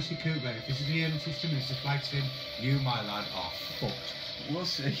this. Honestly, Cooper, if this is the aiming system and it's the Flight Sim, you, my lad, are fucked. We'll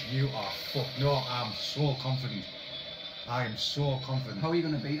see. You are fucked. No, I'm so confident. I am so confident. How are you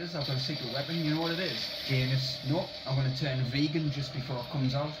going to beat us? I've got a secret weapon. You know what it is? Janus. No, I'm going to turn vegan just before it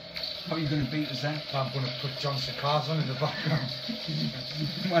comes out. How are you going to beat us then? I'm going to put John Sakars on in the background.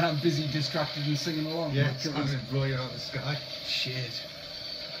 When I'm busy distracted and singing along. Yeah, I'm going to blow you out of the sky. Shit.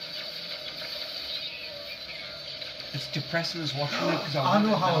 It's depressing as watching it because I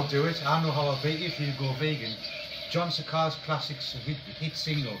know how I'll do it. I know how I'll beat you if you go vegan. John Sakars' classics hit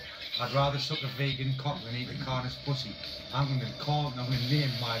single. I'd rather suck a vegan cock than eat a carnage pussy. I'm going to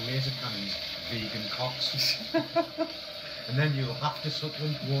name my laser cannons vegan cocks. And then you'll have to suck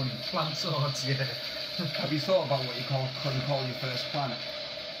them, won't you? Plant swords. Yeah. Have you thought about what you couldn't call your first planet?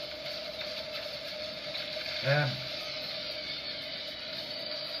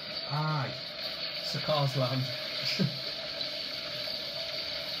 Aye. Sakar's land.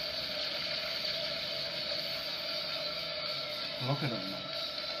 Look at him, man.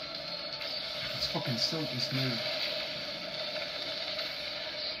 It's fucking silky smooth.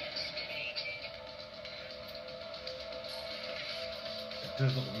 It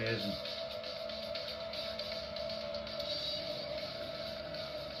does look amazing.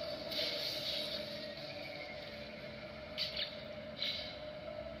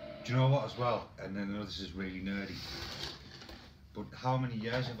 Do you know what as well? And I know this is really nerdy, but how many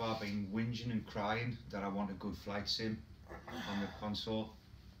years have I been whinging and crying that I want a good Flight Sim on the console?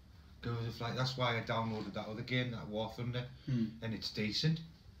 Go with the flight. That's why I downloaded that other game, that War Thunder, and it's decent.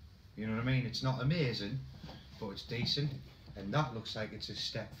 You know what I mean? It's not amazing, but it's decent. And that looks like it's a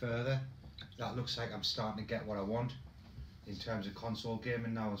step further. That looks like I'm starting to get what I want in terms of console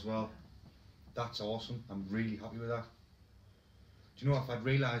gaming now as well. That's awesome. I'm really happy with that. Do you know, if I'd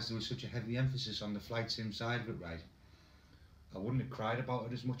realised there was such a heavy emphasis on the Flight Sim side of it, right, I wouldn't have cried about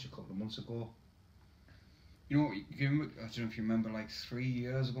it as much a couple of months ago. You know, I don't know if you remember, like 3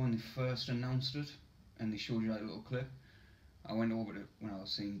 years ago when they first announced it, and they showed you that little clip. I went over to when I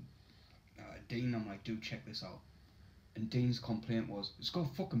was seeing Dean. I'm like, dude, check this out. And Dean's complaint was, it's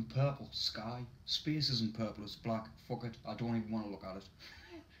got fucking purple sky. Space isn't purple, it's black. Fuck it, I don't even want to look at it.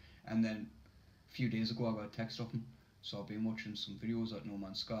 And then a few days ago, I got a text off him. So I've been watching some videos at No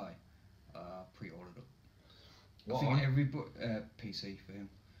Man's Sky. Pre-ordered it. What I think on? everybody PC for him.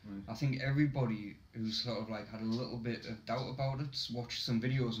 Right. I think everybody who's sort of like had a little bit of doubt about it watched some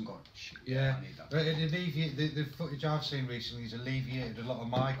videos and gone, shit, Yeah, I need that. but the footage I've seen recently has alleviated a lot of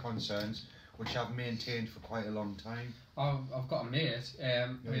my concerns, which I've maintained for quite a long time. I've got a mate.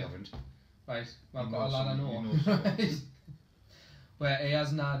 No, you haven't. Right, well, I've You got a know lad I some- know. you know some. where he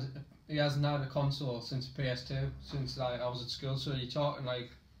hasn't had a console since PS2, since like I was at school. So you're talking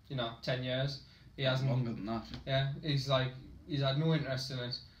like 10 years. He hasn't. Longer than that. Yeah, he's had no interest in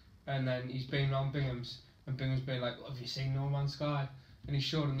it, and then he's been around Bingham's, and Bingham's been like, "Have you seen No Man's Sky?" And he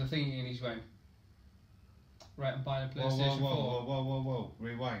showed him the thingy, and he's went, "Right, I'm buying a PlayStation 4." Whoa,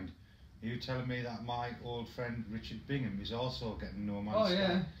 rewind. Are you telling me that my old friend Richard Bingham is also getting No Man's Oh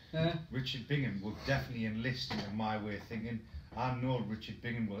Sky? yeah. Richard Bingham will definitely enlist into my way of thinking. I know Richard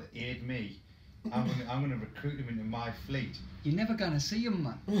Bingham will aid me. I'm gonna recruit him into my fleet. You're never gonna see him,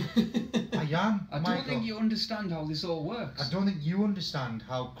 man. I am. I don't think you understand how this all works. I don't think you understand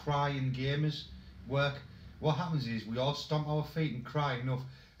how crying gamers work. What happens is we all stomp our feet and cry enough,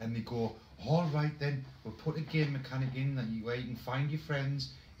 and they go, "All right then, we'll put a game mechanic in where you can find your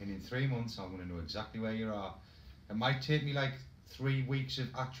friends, and in 3 months I'm going to know exactly where you are." It might take me like 3 weeks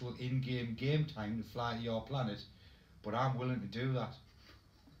of actual in-game game time to fly to your planet, but I'm willing to do that.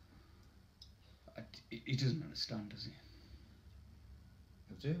 He doesn't understand, does he?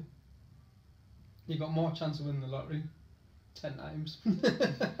 I do. You got more chance of winning the lottery 10 times.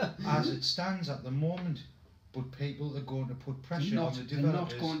 As it stands at the moment, but people are going to put pressure on the They're not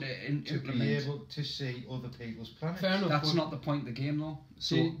developers going to to be implement. able to see other people's planets. Fair enough. That's but not the point of the game, though.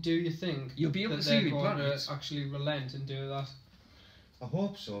 So do you think you'll be able that to they're see me going planets. to actually relent and do that? I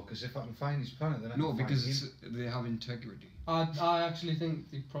hope so, because if I can find his planet, then I No, can because find him. they have integrity. I actually think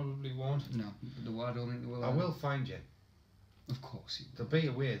they probably won't. No, I don't think they will. I will find you. Of course you will. There'll be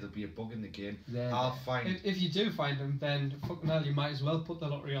a way, there'll be a bug in the game. There, I'll find If you do find them, then fucking hell, you might as well put the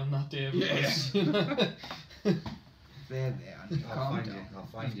lottery on that day. Yeah. because, you know. there, Andy, I'll calm find down. you, I'll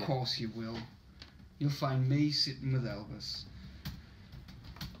find Of you. course you will. You'll find me sitting with Elvis.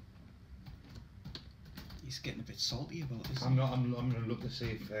 He's getting a bit salty about this. I'm going to look to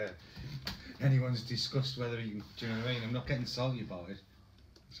see if anyone's discussed whether you can. Do you know what I mean? I'm not getting salty about it.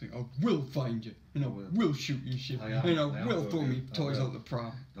 Say, I will find you, and I will shoot your ship, I am- and I I am will throw going me to. I toys will. out the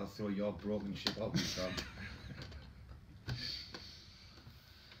pram. I'll throw your broken ship out my car.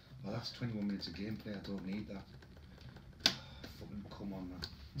 Well, that's 21 minutes of gameplay. I don't need that. Fucking come on, man.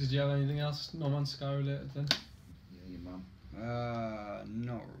 Did you have anything else No Man's Sky related then? Yeah, your mum.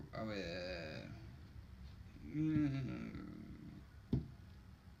 No.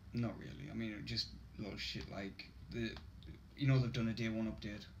 Not really. I mean, just a lot of shit like they've done a day one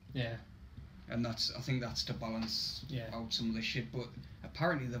update, Yeah. and I think that's to balance Yeah. out some of the shit. But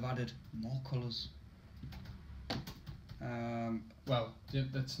apparently they've added more colours. Well,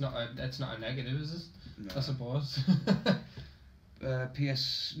 that's not a negative, is it? No. I suppose.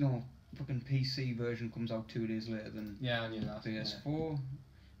 Fucking PC version comes out 2 days later than yeah, I knew that. PS4,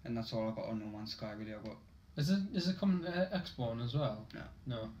 and that's all I got on No Man's Sky. Really, I got. Is it coming to Xbox as well? No.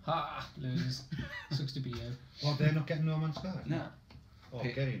 No. Ha! Losers. Sucks to be you. Oh, they're not getting No Man's Sky? No. Oh,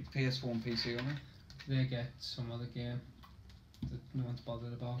 get in. PS4 and PC only. They get some other game that no one's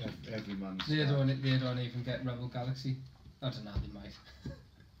bothered about. Yeah, every man's They don't even get Rebel Galaxy. I don't know, they might.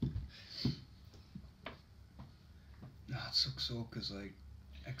 Nah, it sucks so because like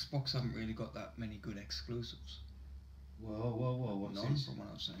Xbox haven't really got that many good exclusives. Whoa, what's None this? from what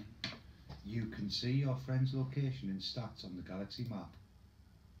I've seen. You can see your friend's location and stats on the Galaxy map.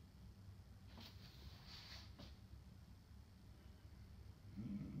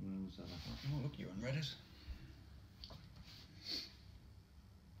 Where was that? Oh look, you're on Reddit.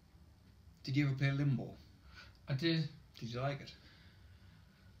 Did you ever play Limbo? I did. Did you like it?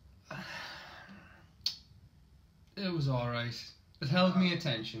 It was alright. It held me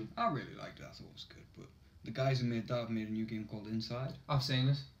attention. I really liked it. I thought it was good, but the guys who made that have made a new game called Inside, I've seen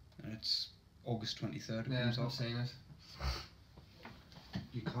it. and it's August 23rd. It Yeah, comes I've out. seen it.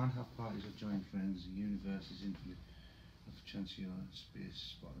 You can't have parties or join friends. The universe is infinite. Have a chance your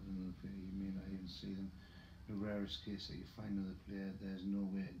space spotted another player. You may not even see them. In the rarest case that you find another player, there's no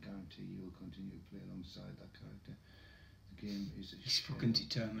way to guarantee you will continue to play alongside that character. The game is a He's shared fucking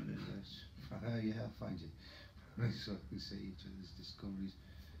determined. universe. Yeah, I'll find you. So we see each other's discoveries.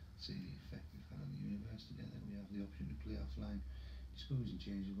 See the effect we've had on the universe together. We have the option to play offline. Discoveries and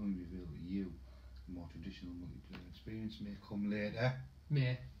changes will only be available to you. A more traditional multiplayer experience may come later.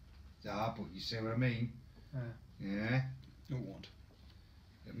 Me. Ah, but you see what I mean? Yeah, No, it won't.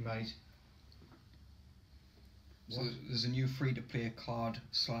 it might. So there's a new free-to-play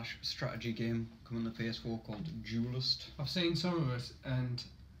card/strategy game coming to PS4 called Duelist. I've seen some of it and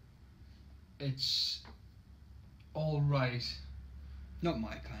it's alright. Not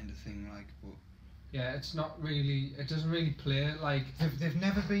my kind of thing, like, but Yeah, it's not really. It doesn't really play like. They've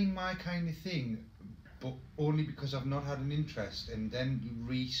never been my kind of thing, but only because I've not had an interest. And then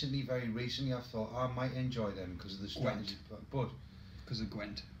recently, very recently, I thought I might enjoy them because of the strategy. But because of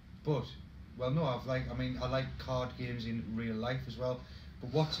Gwent. But, well, no, I like card games in real life as well.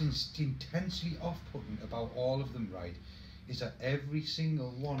 But what's intensely off-putting about all of them, right, is that every single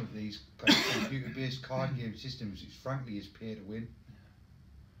one of these computer-based card game systems, frankly, is pay to win.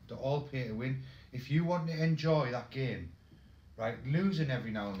 They're all pay to win. If you want to enjoy that game, right, losing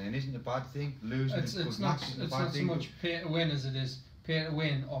every now and then isn't a bad thing. Losing It's not so much pay to win as it is pay to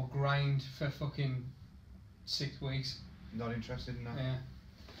win or grind for fucking 6 weeks. Not interested in that. Yeah.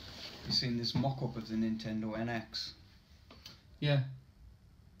 You seen this mock-up of the Nintendo NX? Yeah.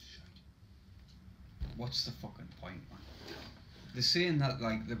 What's the fucking point, man? They're saying that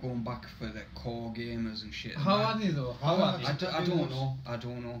like they're going back for the core gamers and shit. How are they though? How are they? I don't know. I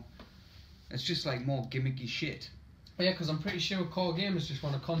don't know. It's just like more gimmicky shit. Yeah, because I'm pretty sure core gamers just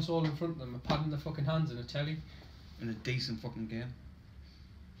want a console in front of them, a pad in their fucking hands and a telly. And a decent fucking game.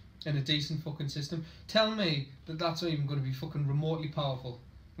 And a decent fucking system. Tell me that that's not even going to be fucking remotely powerful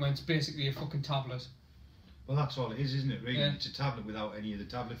when it's basically a fucking tablet. Well, that's all it is, isn't it, really? Yeah. It's a tablet without any of the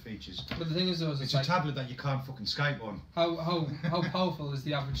tablet features. But the thing is though, It's like, a tablet that you can't fucking Skype on. how powerful is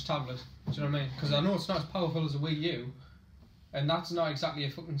the average tablet? Do you know what I mean? Because I know it's not as powerful as a Wii U, and that's not exactly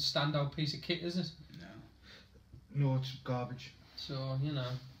a fucking standout piece of kit, is it? No, it's garbage. So, you know.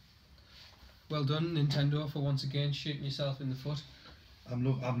 Well done, Nintendo, for once again shooting yourself in the foot.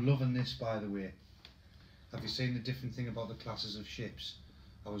 I'm loving this, by the way. Have you seen the different thing about the classes of ships?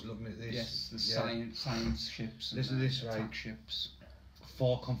 I was looking at this. Yes, the science ships. Listen to this, right? Attack ships.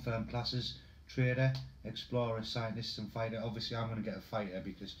 4 confirmed classes: trader, explorer, scientist, and fighter. Obviously, I'm going to get a fighter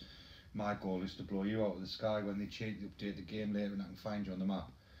because my goal is to blow you out of the sky when they update the game later and I can find you on the map.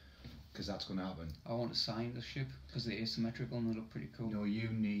 Because that's going to happen. I want a scientist ship because they're asymmetrical and they look pretty cool. No, you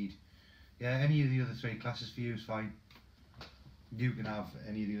need. Yeah, any of the other 3 classes for you is fine. You can have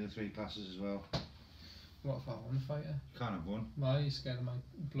any of the other 3 classes as well. What if I want a fighter? You can't have one. Why are you scared I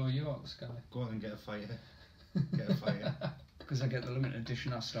might blow you out of the sky? Go out and get a fighter. Get a fighter. Because I get the limited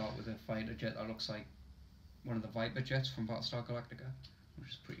edition, I start with a fighter jet that looks like one of the Viper jets from Battlestar Galactica, which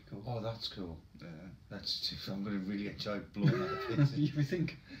is pretty cool. Oh, that's cool. That's. I'm going to really enjoy blowing that to pieces. You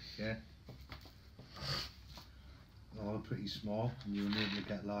think? Yeah. They're all pretty small, and you'll be able to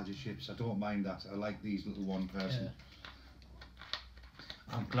get larger ships. I don't mind that. I like these little one person. Yeah.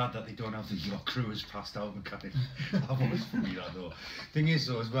 I'm glad that they don't have the Your Crew as passed out mechanic. I've always funny that though. Thing is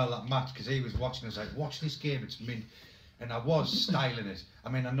though as well, that Matt, because he was watching us like, watch this game, it's mint. And I was styling it. I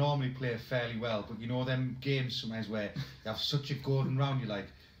mean, I normally play it fairly well, but you know them games sometimes where you have such a golden round, you're like,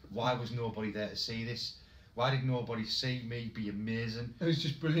 why was nobody there to see this? Why did nobody see me be amazing? It was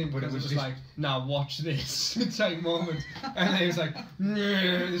just brilliant, But because it was just just- like, now watch this type moment. And then he was like,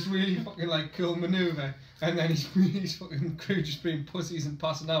 this really fucking like cool manoeuvre. And then his fucking crew just being pussies and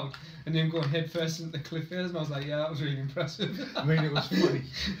passing out. And him going head first into the cliff face. And I was like, yeah, that was really impressive. I mean, it was funny.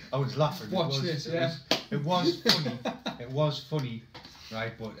 I was laughing. Watch this, yeah. It was funny. It was funny,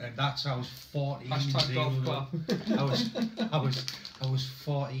 right? But that's I was 14 Hashtag golf 0. clap. I was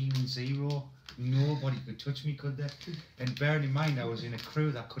 14-0. Nobody could touch me, could they? And bearing in mind, I was in a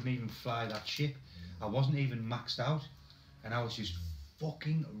crew that couldn't even fly that ship. I wasn't even maxed out, and I was just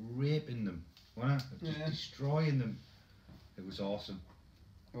fucking raping them, wasn't I? Just Yeah. destroying them. It was awesome.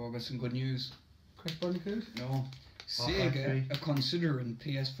 Oh, I've got some good news. Crash Bandicoot? No. Half-Life 3. Sega are considering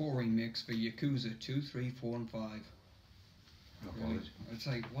PS4 remakes for Yakuza 2, 3, 4 and 5. Not Really? bothered. It's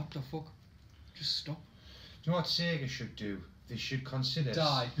like, what the fuck? Just stop. Do you know what Sega should do? They should consider...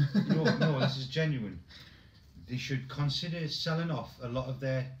 Die. No, this is genuine. They should consider selling off a lot of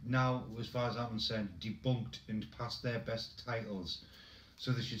their, now, as far as I'm concerned, debunked and past their best titles.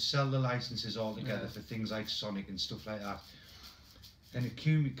 So they should sell the licenses altogether for things like Sonic and stuff like that. And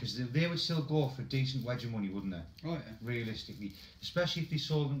accumulate, because they would still go for a decent wedge of money, wouldn't they? Oh yeah. Realistically. Especially if they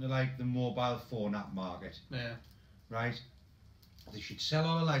sold them to like the mobile phone app market, Yeah. right? They should sell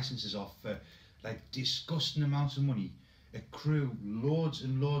all the licenses off for like disgusting amounts of money, accrue loads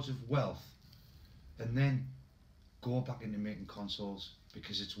and loads of wealth, and then go back into making consoles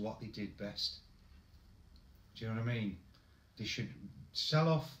because it's what they did best. Do you know what I mean? They should sell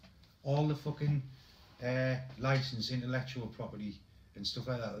off all the fucking licensed intellectual property and stuff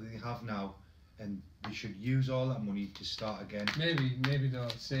like that they have now, and they should use all that money to start again. Maybe they'll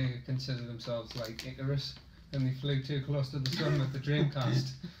Sega consider themselves like Icarus, and they flew too close to the sun with the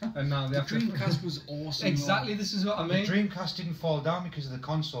Dreamcast, and now they The have to... Dreamcast was awesome. Exactly, this is what I mean. The Dreamcast didn't fall down because of the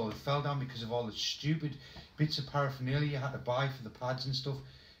console, it fell down because of all the stupid bits of paraphernalia you had to buy for the pads and stuff,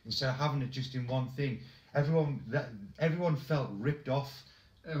 instead of having it just in one thing. Everyone felt ripped off.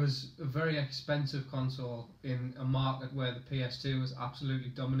 It was a very expensive console in a market where the PS2 was absolutely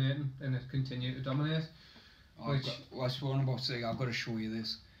dominating, and it continued to dominate. Whilst we're on about Sega, I've got to show you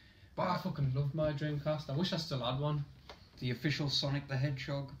this. But I fucking loved my Dreamcast. I wish I still had one. The official Sonic the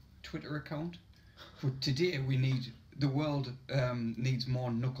Hedgehog Twitter account. For today, the world needs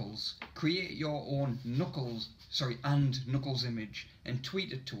more Knuckles. Create your own Knuckles image and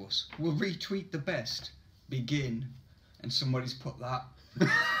tweet it to us. We'll retweet the best. Begin. And somebody's put that.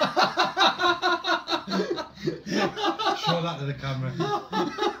 Show that to the camera.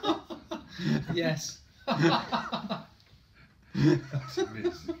 Yes. That's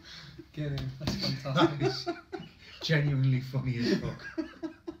amazing. Get him. That's That fantastic. is genuinely funny as fuck.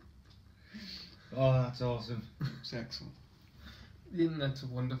 Oh, that's awesome. It's excellent. The internet's a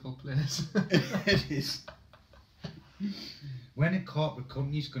wonderful place. It is. When a corporate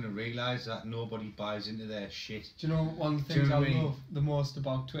company's going to realise that nobody buys into their shit. Do you know one of the Do you things know I what I mean? love the most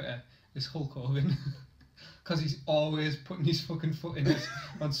about Twitter is Hulk Hogan. Because he's always putting his fucking foot in it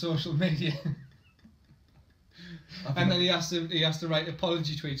on social media. And then he has to write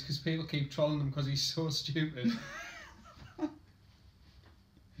apology tweets because people keep trolling him because he's so stupid.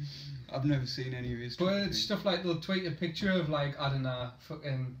 I've never seen any of his But tweets. it's stuff like they'll tweet a picture of like, I don't know,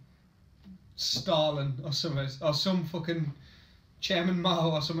 fucking Stalin or something, or some fucking Chairman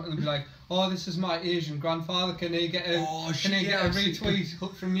Mao or something, and they'll be like, oh, this is my Asian grandfather, can he get a I've seen-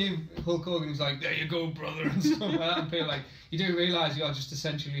 retweet from you? Hulk Hogan's like, there you go, brother, and stuff like that, and people like, you do realise you're just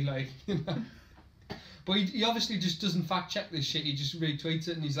essentially like, you know. But he obviously just doesn't fact check this shit, he just retweets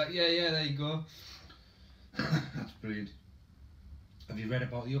it and he's like, yeah, there you go. That's brilliant. Have you read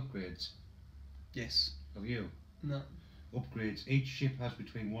about the upgrades? Yes. Have you? No. Upgrades. Each ship has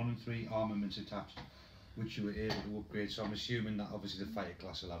between 1 and 3 armaments attached, which you were able to upgrade. So I'm assuming that obviously the fighter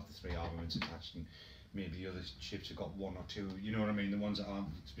class will have the 3 armaments attached, and maybe the other ships have got 1 or 2. You know what I mean? The ones that aren't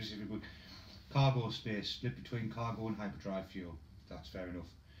specifically. Cargo space split between cargo and hyperdrive fuel. That's fair enough.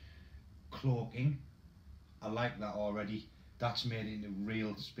 Cloaking. I like that already. That's made it into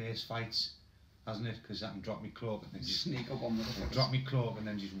real space fights, hasn't it? Because that can drop me cloak and then just Sneak up on motherfuckers. drop me cloak and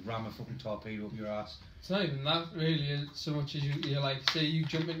then just ram a fucking torpedo up your ass. It's not even that really so much as you're like, say you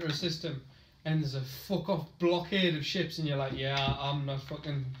jump into a system and there's a fuck off blockade of ships and you're like, yeah, I'm not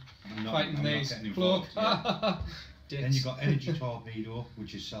fucking fighting I'm not these. getting Cloak. involved, yeah. Then Dicks. you've got energy torpedo,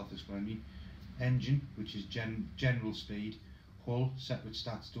 which is self-explanatory. Engine, which is general speed. Hull, separate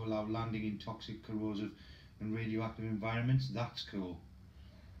stats to allow landing in toxic, corrosive and radioactive environments. That's cool.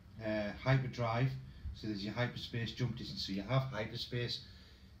 Hyperdrive, so there's your hyperspace jump distance. So you have hyperspace.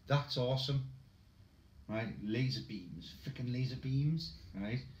 That's awesome. Right? Laser beams, freaking laser beams.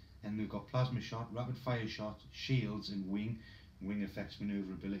 Right? And we've got plasma shot, rapid fire shot, shields and wing. Wing affects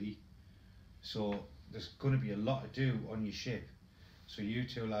maneuverability. So there's going to be a lot to do on your ship. So you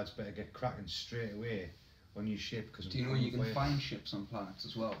two lads better get cracking straight away on your ship. Cause Do you know you can find ships on planets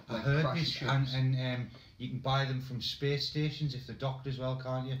as well? I Like heard crashed this, ships. and you can buy them from space stations if they're docked as well,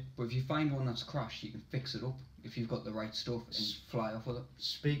 can't you? But if you find one that's crashed, you can fix it up if you've got the right stuff and fly off with it.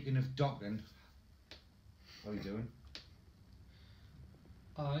 Speaking of docking, how are you doing?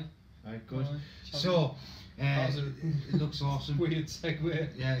 Aye. Right, good. Aye. So, That was it looks awesome. Weird segue.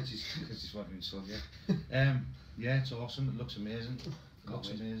 Yeah, it's just because it's what we saw. Yeah, yeah, it's awesome. It looks amazing. It looks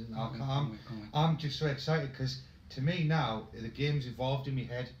amazing. I'm just so excited because to me now the game's evolved in my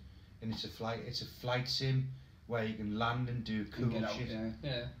head, and it's a flight sim where you can land and do cool Get out, shit.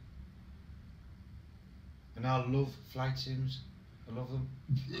 Yeah. And I love flight sims. I love them.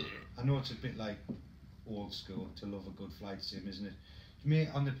 I know it's a bit like old school to love a good flight sim, isn't it? Me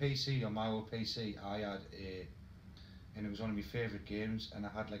on the PC, on my old PC, I had and it was one of my favourite games, and I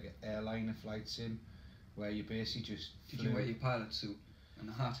had like an airliner flight sim where you basically just Did you wear your pilot suit and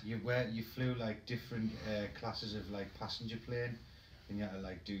a hat? you flew like different classes of like passenger plane, and you had to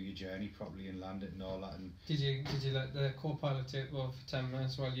like do your journey properly and land it and all that. And Did you let the co-pilot take over for 10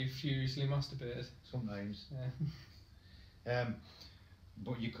 minutes while you furiously masturbated? sometimes, Yeah.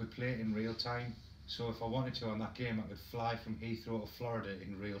 but you could play it in real time. So if I wanted to on that game, I could fly from Heathrow to Florida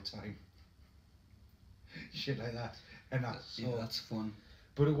in real time. Shit like that, and that's Yeah, that's fun.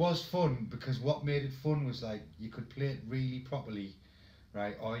 But it was fun because what made it fun was like you could play it really properly,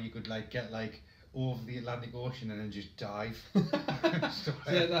 right? Or you could like get like over the Atlantic Ocean and then just dive. Stuff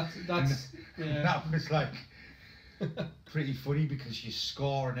like Yeah, that. that's And yeah. that was like pretty funny because your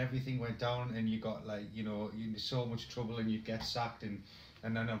score and everything went down, and you got like you in so much trouble, and you'd get sacked, and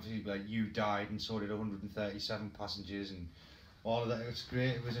then obviously like you died, and so did 137 passengers, and all of that. It was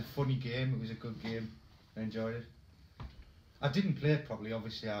great. It was a funny game. It was a good game. I enjoyed it. I didn't play it properly,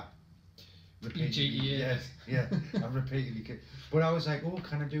 obviously. I repeatedly, GTA. yeah, I repeatedly. But I was like, oh,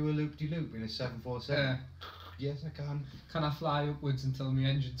 can I do a loop-de-loop in a 747? Yeah. Yes, I can. Can I fly upwards until my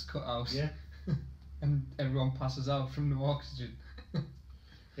engine's cut out? Yeah. and everyone passes out from no oxygen.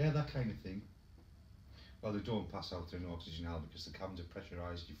 Yeah, that kind of thing. Well, they don't pass out through an oxygen now because the cabins are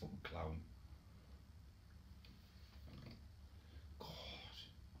pressurised, you fucking clown. God.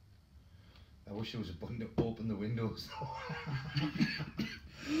 I wish there was a button to open the windows.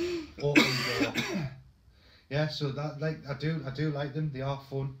 Open the door. Yeah, so that, like, I do like them. They are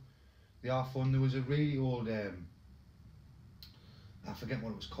fun. They are fun. There was a really old, I forget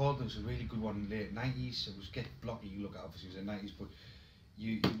what it was called. There was a really good one in the late 90s. It was Get Blocky. You look at, obviously it was the 90s, but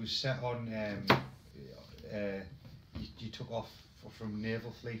it was set on. You took off from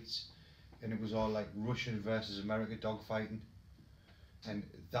naval fleets, and it was all like Russia versus America dogfighting, and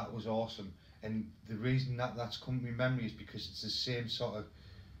that was awesome. And the reason that's come to my memory is because it's the same sort of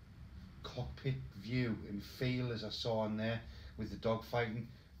cockpit view and feel as I saw on there with the dogfighting,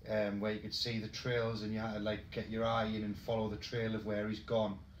 where you could see the trails and you had to like get your eye in and follow the trail of where he's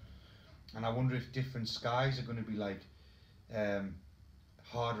gone. And I wonder if different skies are going to be like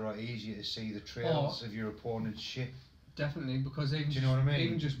harder or easier to see the trails of your opponent's ship. Definitely, because even, do you know what I mean?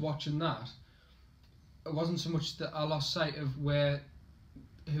 Even just watching that, it wasn't so much that I lost sight of where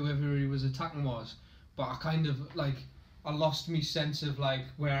whoever he was attacking was, but I kind of like, I lost me sense of like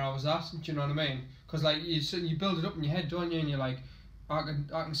where I was at. Do you know what I mean? Because like you build it up in your head, don't you? And you're like, I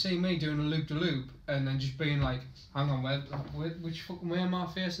can see me doing a loop to loop, and then just being like, hang on, which fucking way am I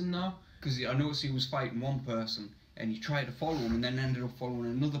facing now? Because I noticed he was fighting one person, and he tried to follow him, and then ended up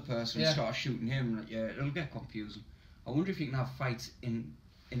following another person and started shooting him. Like, yeah, it'll get confusing. I wonder if you can have fights in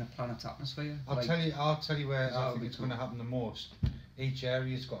a planet's atmosphere. I'll tell you where I think it's going to cool. happen the most. Each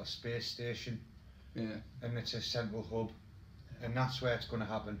area's got a space station. Yeah. And it's a central hub, and that's where it's going to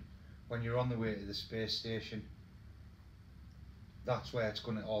happen. When you're on the way to the space station, that's where it's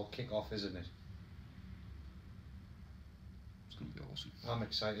going to all kick off, isn't it? It's going to be awesome. I'm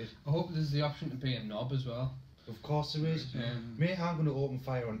excited. I hope there's the option to be a knob as well. Of course there is. Mate, I'm going to open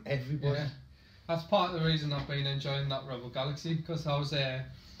fire on everybody. Yeah. That's part of the reason I've been enjoying that Rebel Galaxy, because I was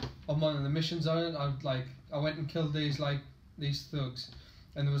on one of the missions on it. I went and killed these thugs,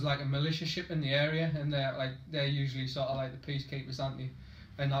 and there was like a militia ship in the area, and they're usually sort of like the peacekeepers, aren't they?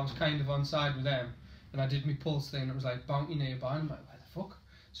 And I was kind of on side with them, and I did my pulse thing, and it was like bounty nearby, and I'm like, where the fuck?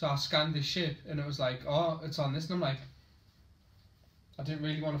 So I scanned this ship, and it was like, oh, it's on this, and I'm like, I didn't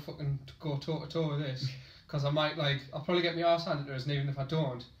really want to fucking go toe to toe with this, because I'll probably get my arse handed to us, and even if I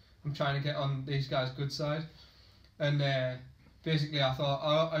don't, I'm trying to get on these guys' good side. And basically I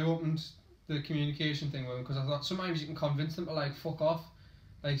thought, I opened the communication thing with them, because I thought sometimes you can convince them to like fuck off.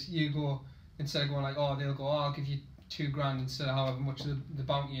 Like you go, instead of going like, oh, they'll go, oh, I'll give you $2,000 instead of however much the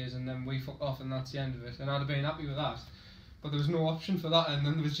bounty is, and then we fuck off and that's the end of it. And I'd have been happy with that. But there was no option for that, and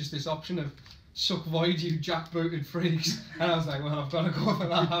then there was just this option of suck void, you jackbooted freaks. And I was like, well, I've got to go for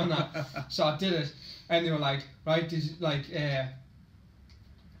that, haven't I? So I did it, and they were like, right, did you, like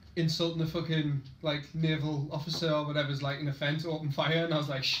insulting the fucking like naval officer or whatever's like an offence, open fire, and I was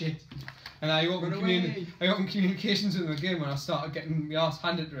like, shit. And I opened communications with them again when I started getting my arse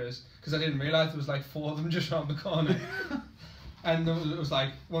handed to us, because I didn't realise there was like 4 of them just around the corner. And it was like,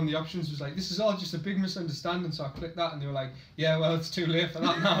 one of the options was like, this is all just a big misunderstanding, so I clicked that, and they were like, yeah, well, it's too late for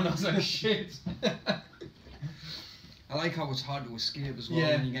that now, and I was like, shit. I like how it's hard to escape as well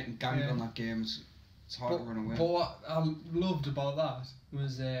when you're getting ganged on that game. It's hard to run away. But what I loved about that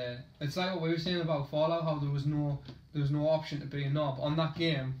was, it's like what we were saying about Fallout, how there was no option to be a knob. On that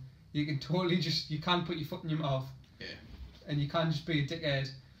game, you can totally you can't put your foot in your mouth. Yeah. And you can't just be a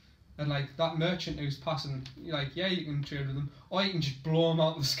dickhead. And like that merchant who's passing, you're like, yeah, you can trade with them, or you can just blow him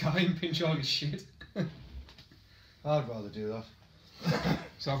out of the sky and pinch all his shit. I'd rather do that.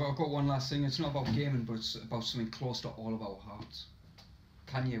 So I've got one last thing. It's not about gaming, but it's about something close to all of our hearts.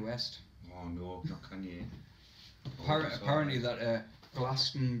 Kanye West. Oh no, not Kanye. Apparently that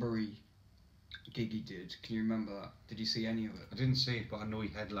Glastonbury gig he did. Can you remember that? Did you see any of it? I didn't see it, but I know he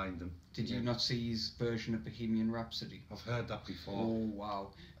headlined them. Did you not see his version of Bohemian Rhapsody? I've heard that before. Oh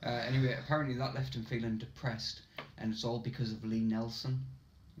wow. Anyway, apparently that left him feeling depressed, and it's all because of Lee Nelson.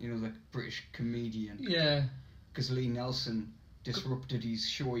 You know, the British comedian. Yeah. Because Lee Nelson disrupted his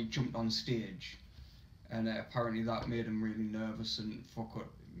show. He jumped on stage, and apparently that made him really nervous and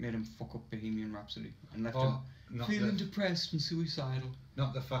made him fuck up Bohemian Rhapsody and left him feeling depressed and suicidal.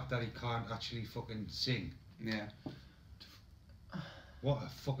 Not the fact that he can't actually fucking sing. Yeah. What a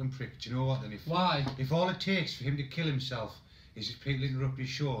fucking prick. Do you know what then? Why? If all it takes for him to kill himself is if people interrupt his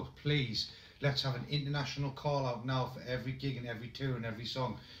show, please, let's have an international call out now for every gig and every tour and every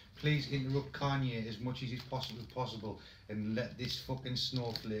song. Please interrupt Kanye as much as is possible and let this fucking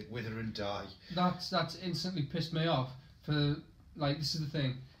snowflake wither and die. That's instantly pissed me off. For like, this is the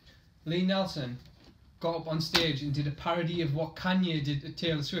thing, Lee Nelson got up on stage and did a parody of what Kanye did to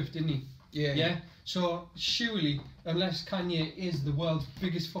Taylor Swift, didn't he? Yeah. So surely, unless Kanye is the world's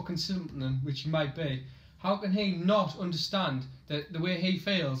biggest fucking simpleton, which he might be, how can he not understand that the way he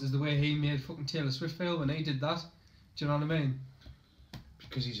fails is the way he made fucking Taylor Swift fail when he did that? Do you know what I mean?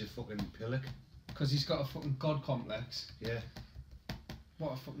 Because he's a fucking pillock. Because he's got a fucking god complex. Yeah.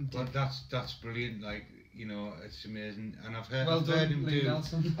 What a fucking dick. Well, that's brilliant. Like, you know, it's amazing. And I've heard, Well I've done, heard him Lee do.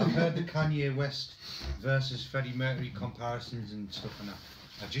 Nelson. I've heard the Kanye West versus Freddie Mercury comparisons and stuff, and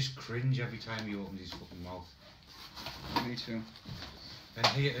I just cringe every time he opens his fucking mouth. Me too.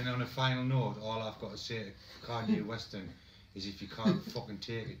 And on a final note, all I've got to say to Kanye West then is, if you can't fucking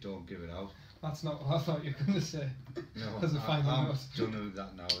take it, don't give it out. That's not what I thought you were going to say. No, As a final I'm note. done with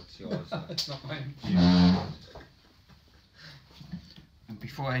that now. It's yours. It's not mine. And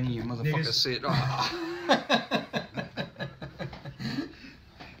before any of you motherfuckers Niggas. say it,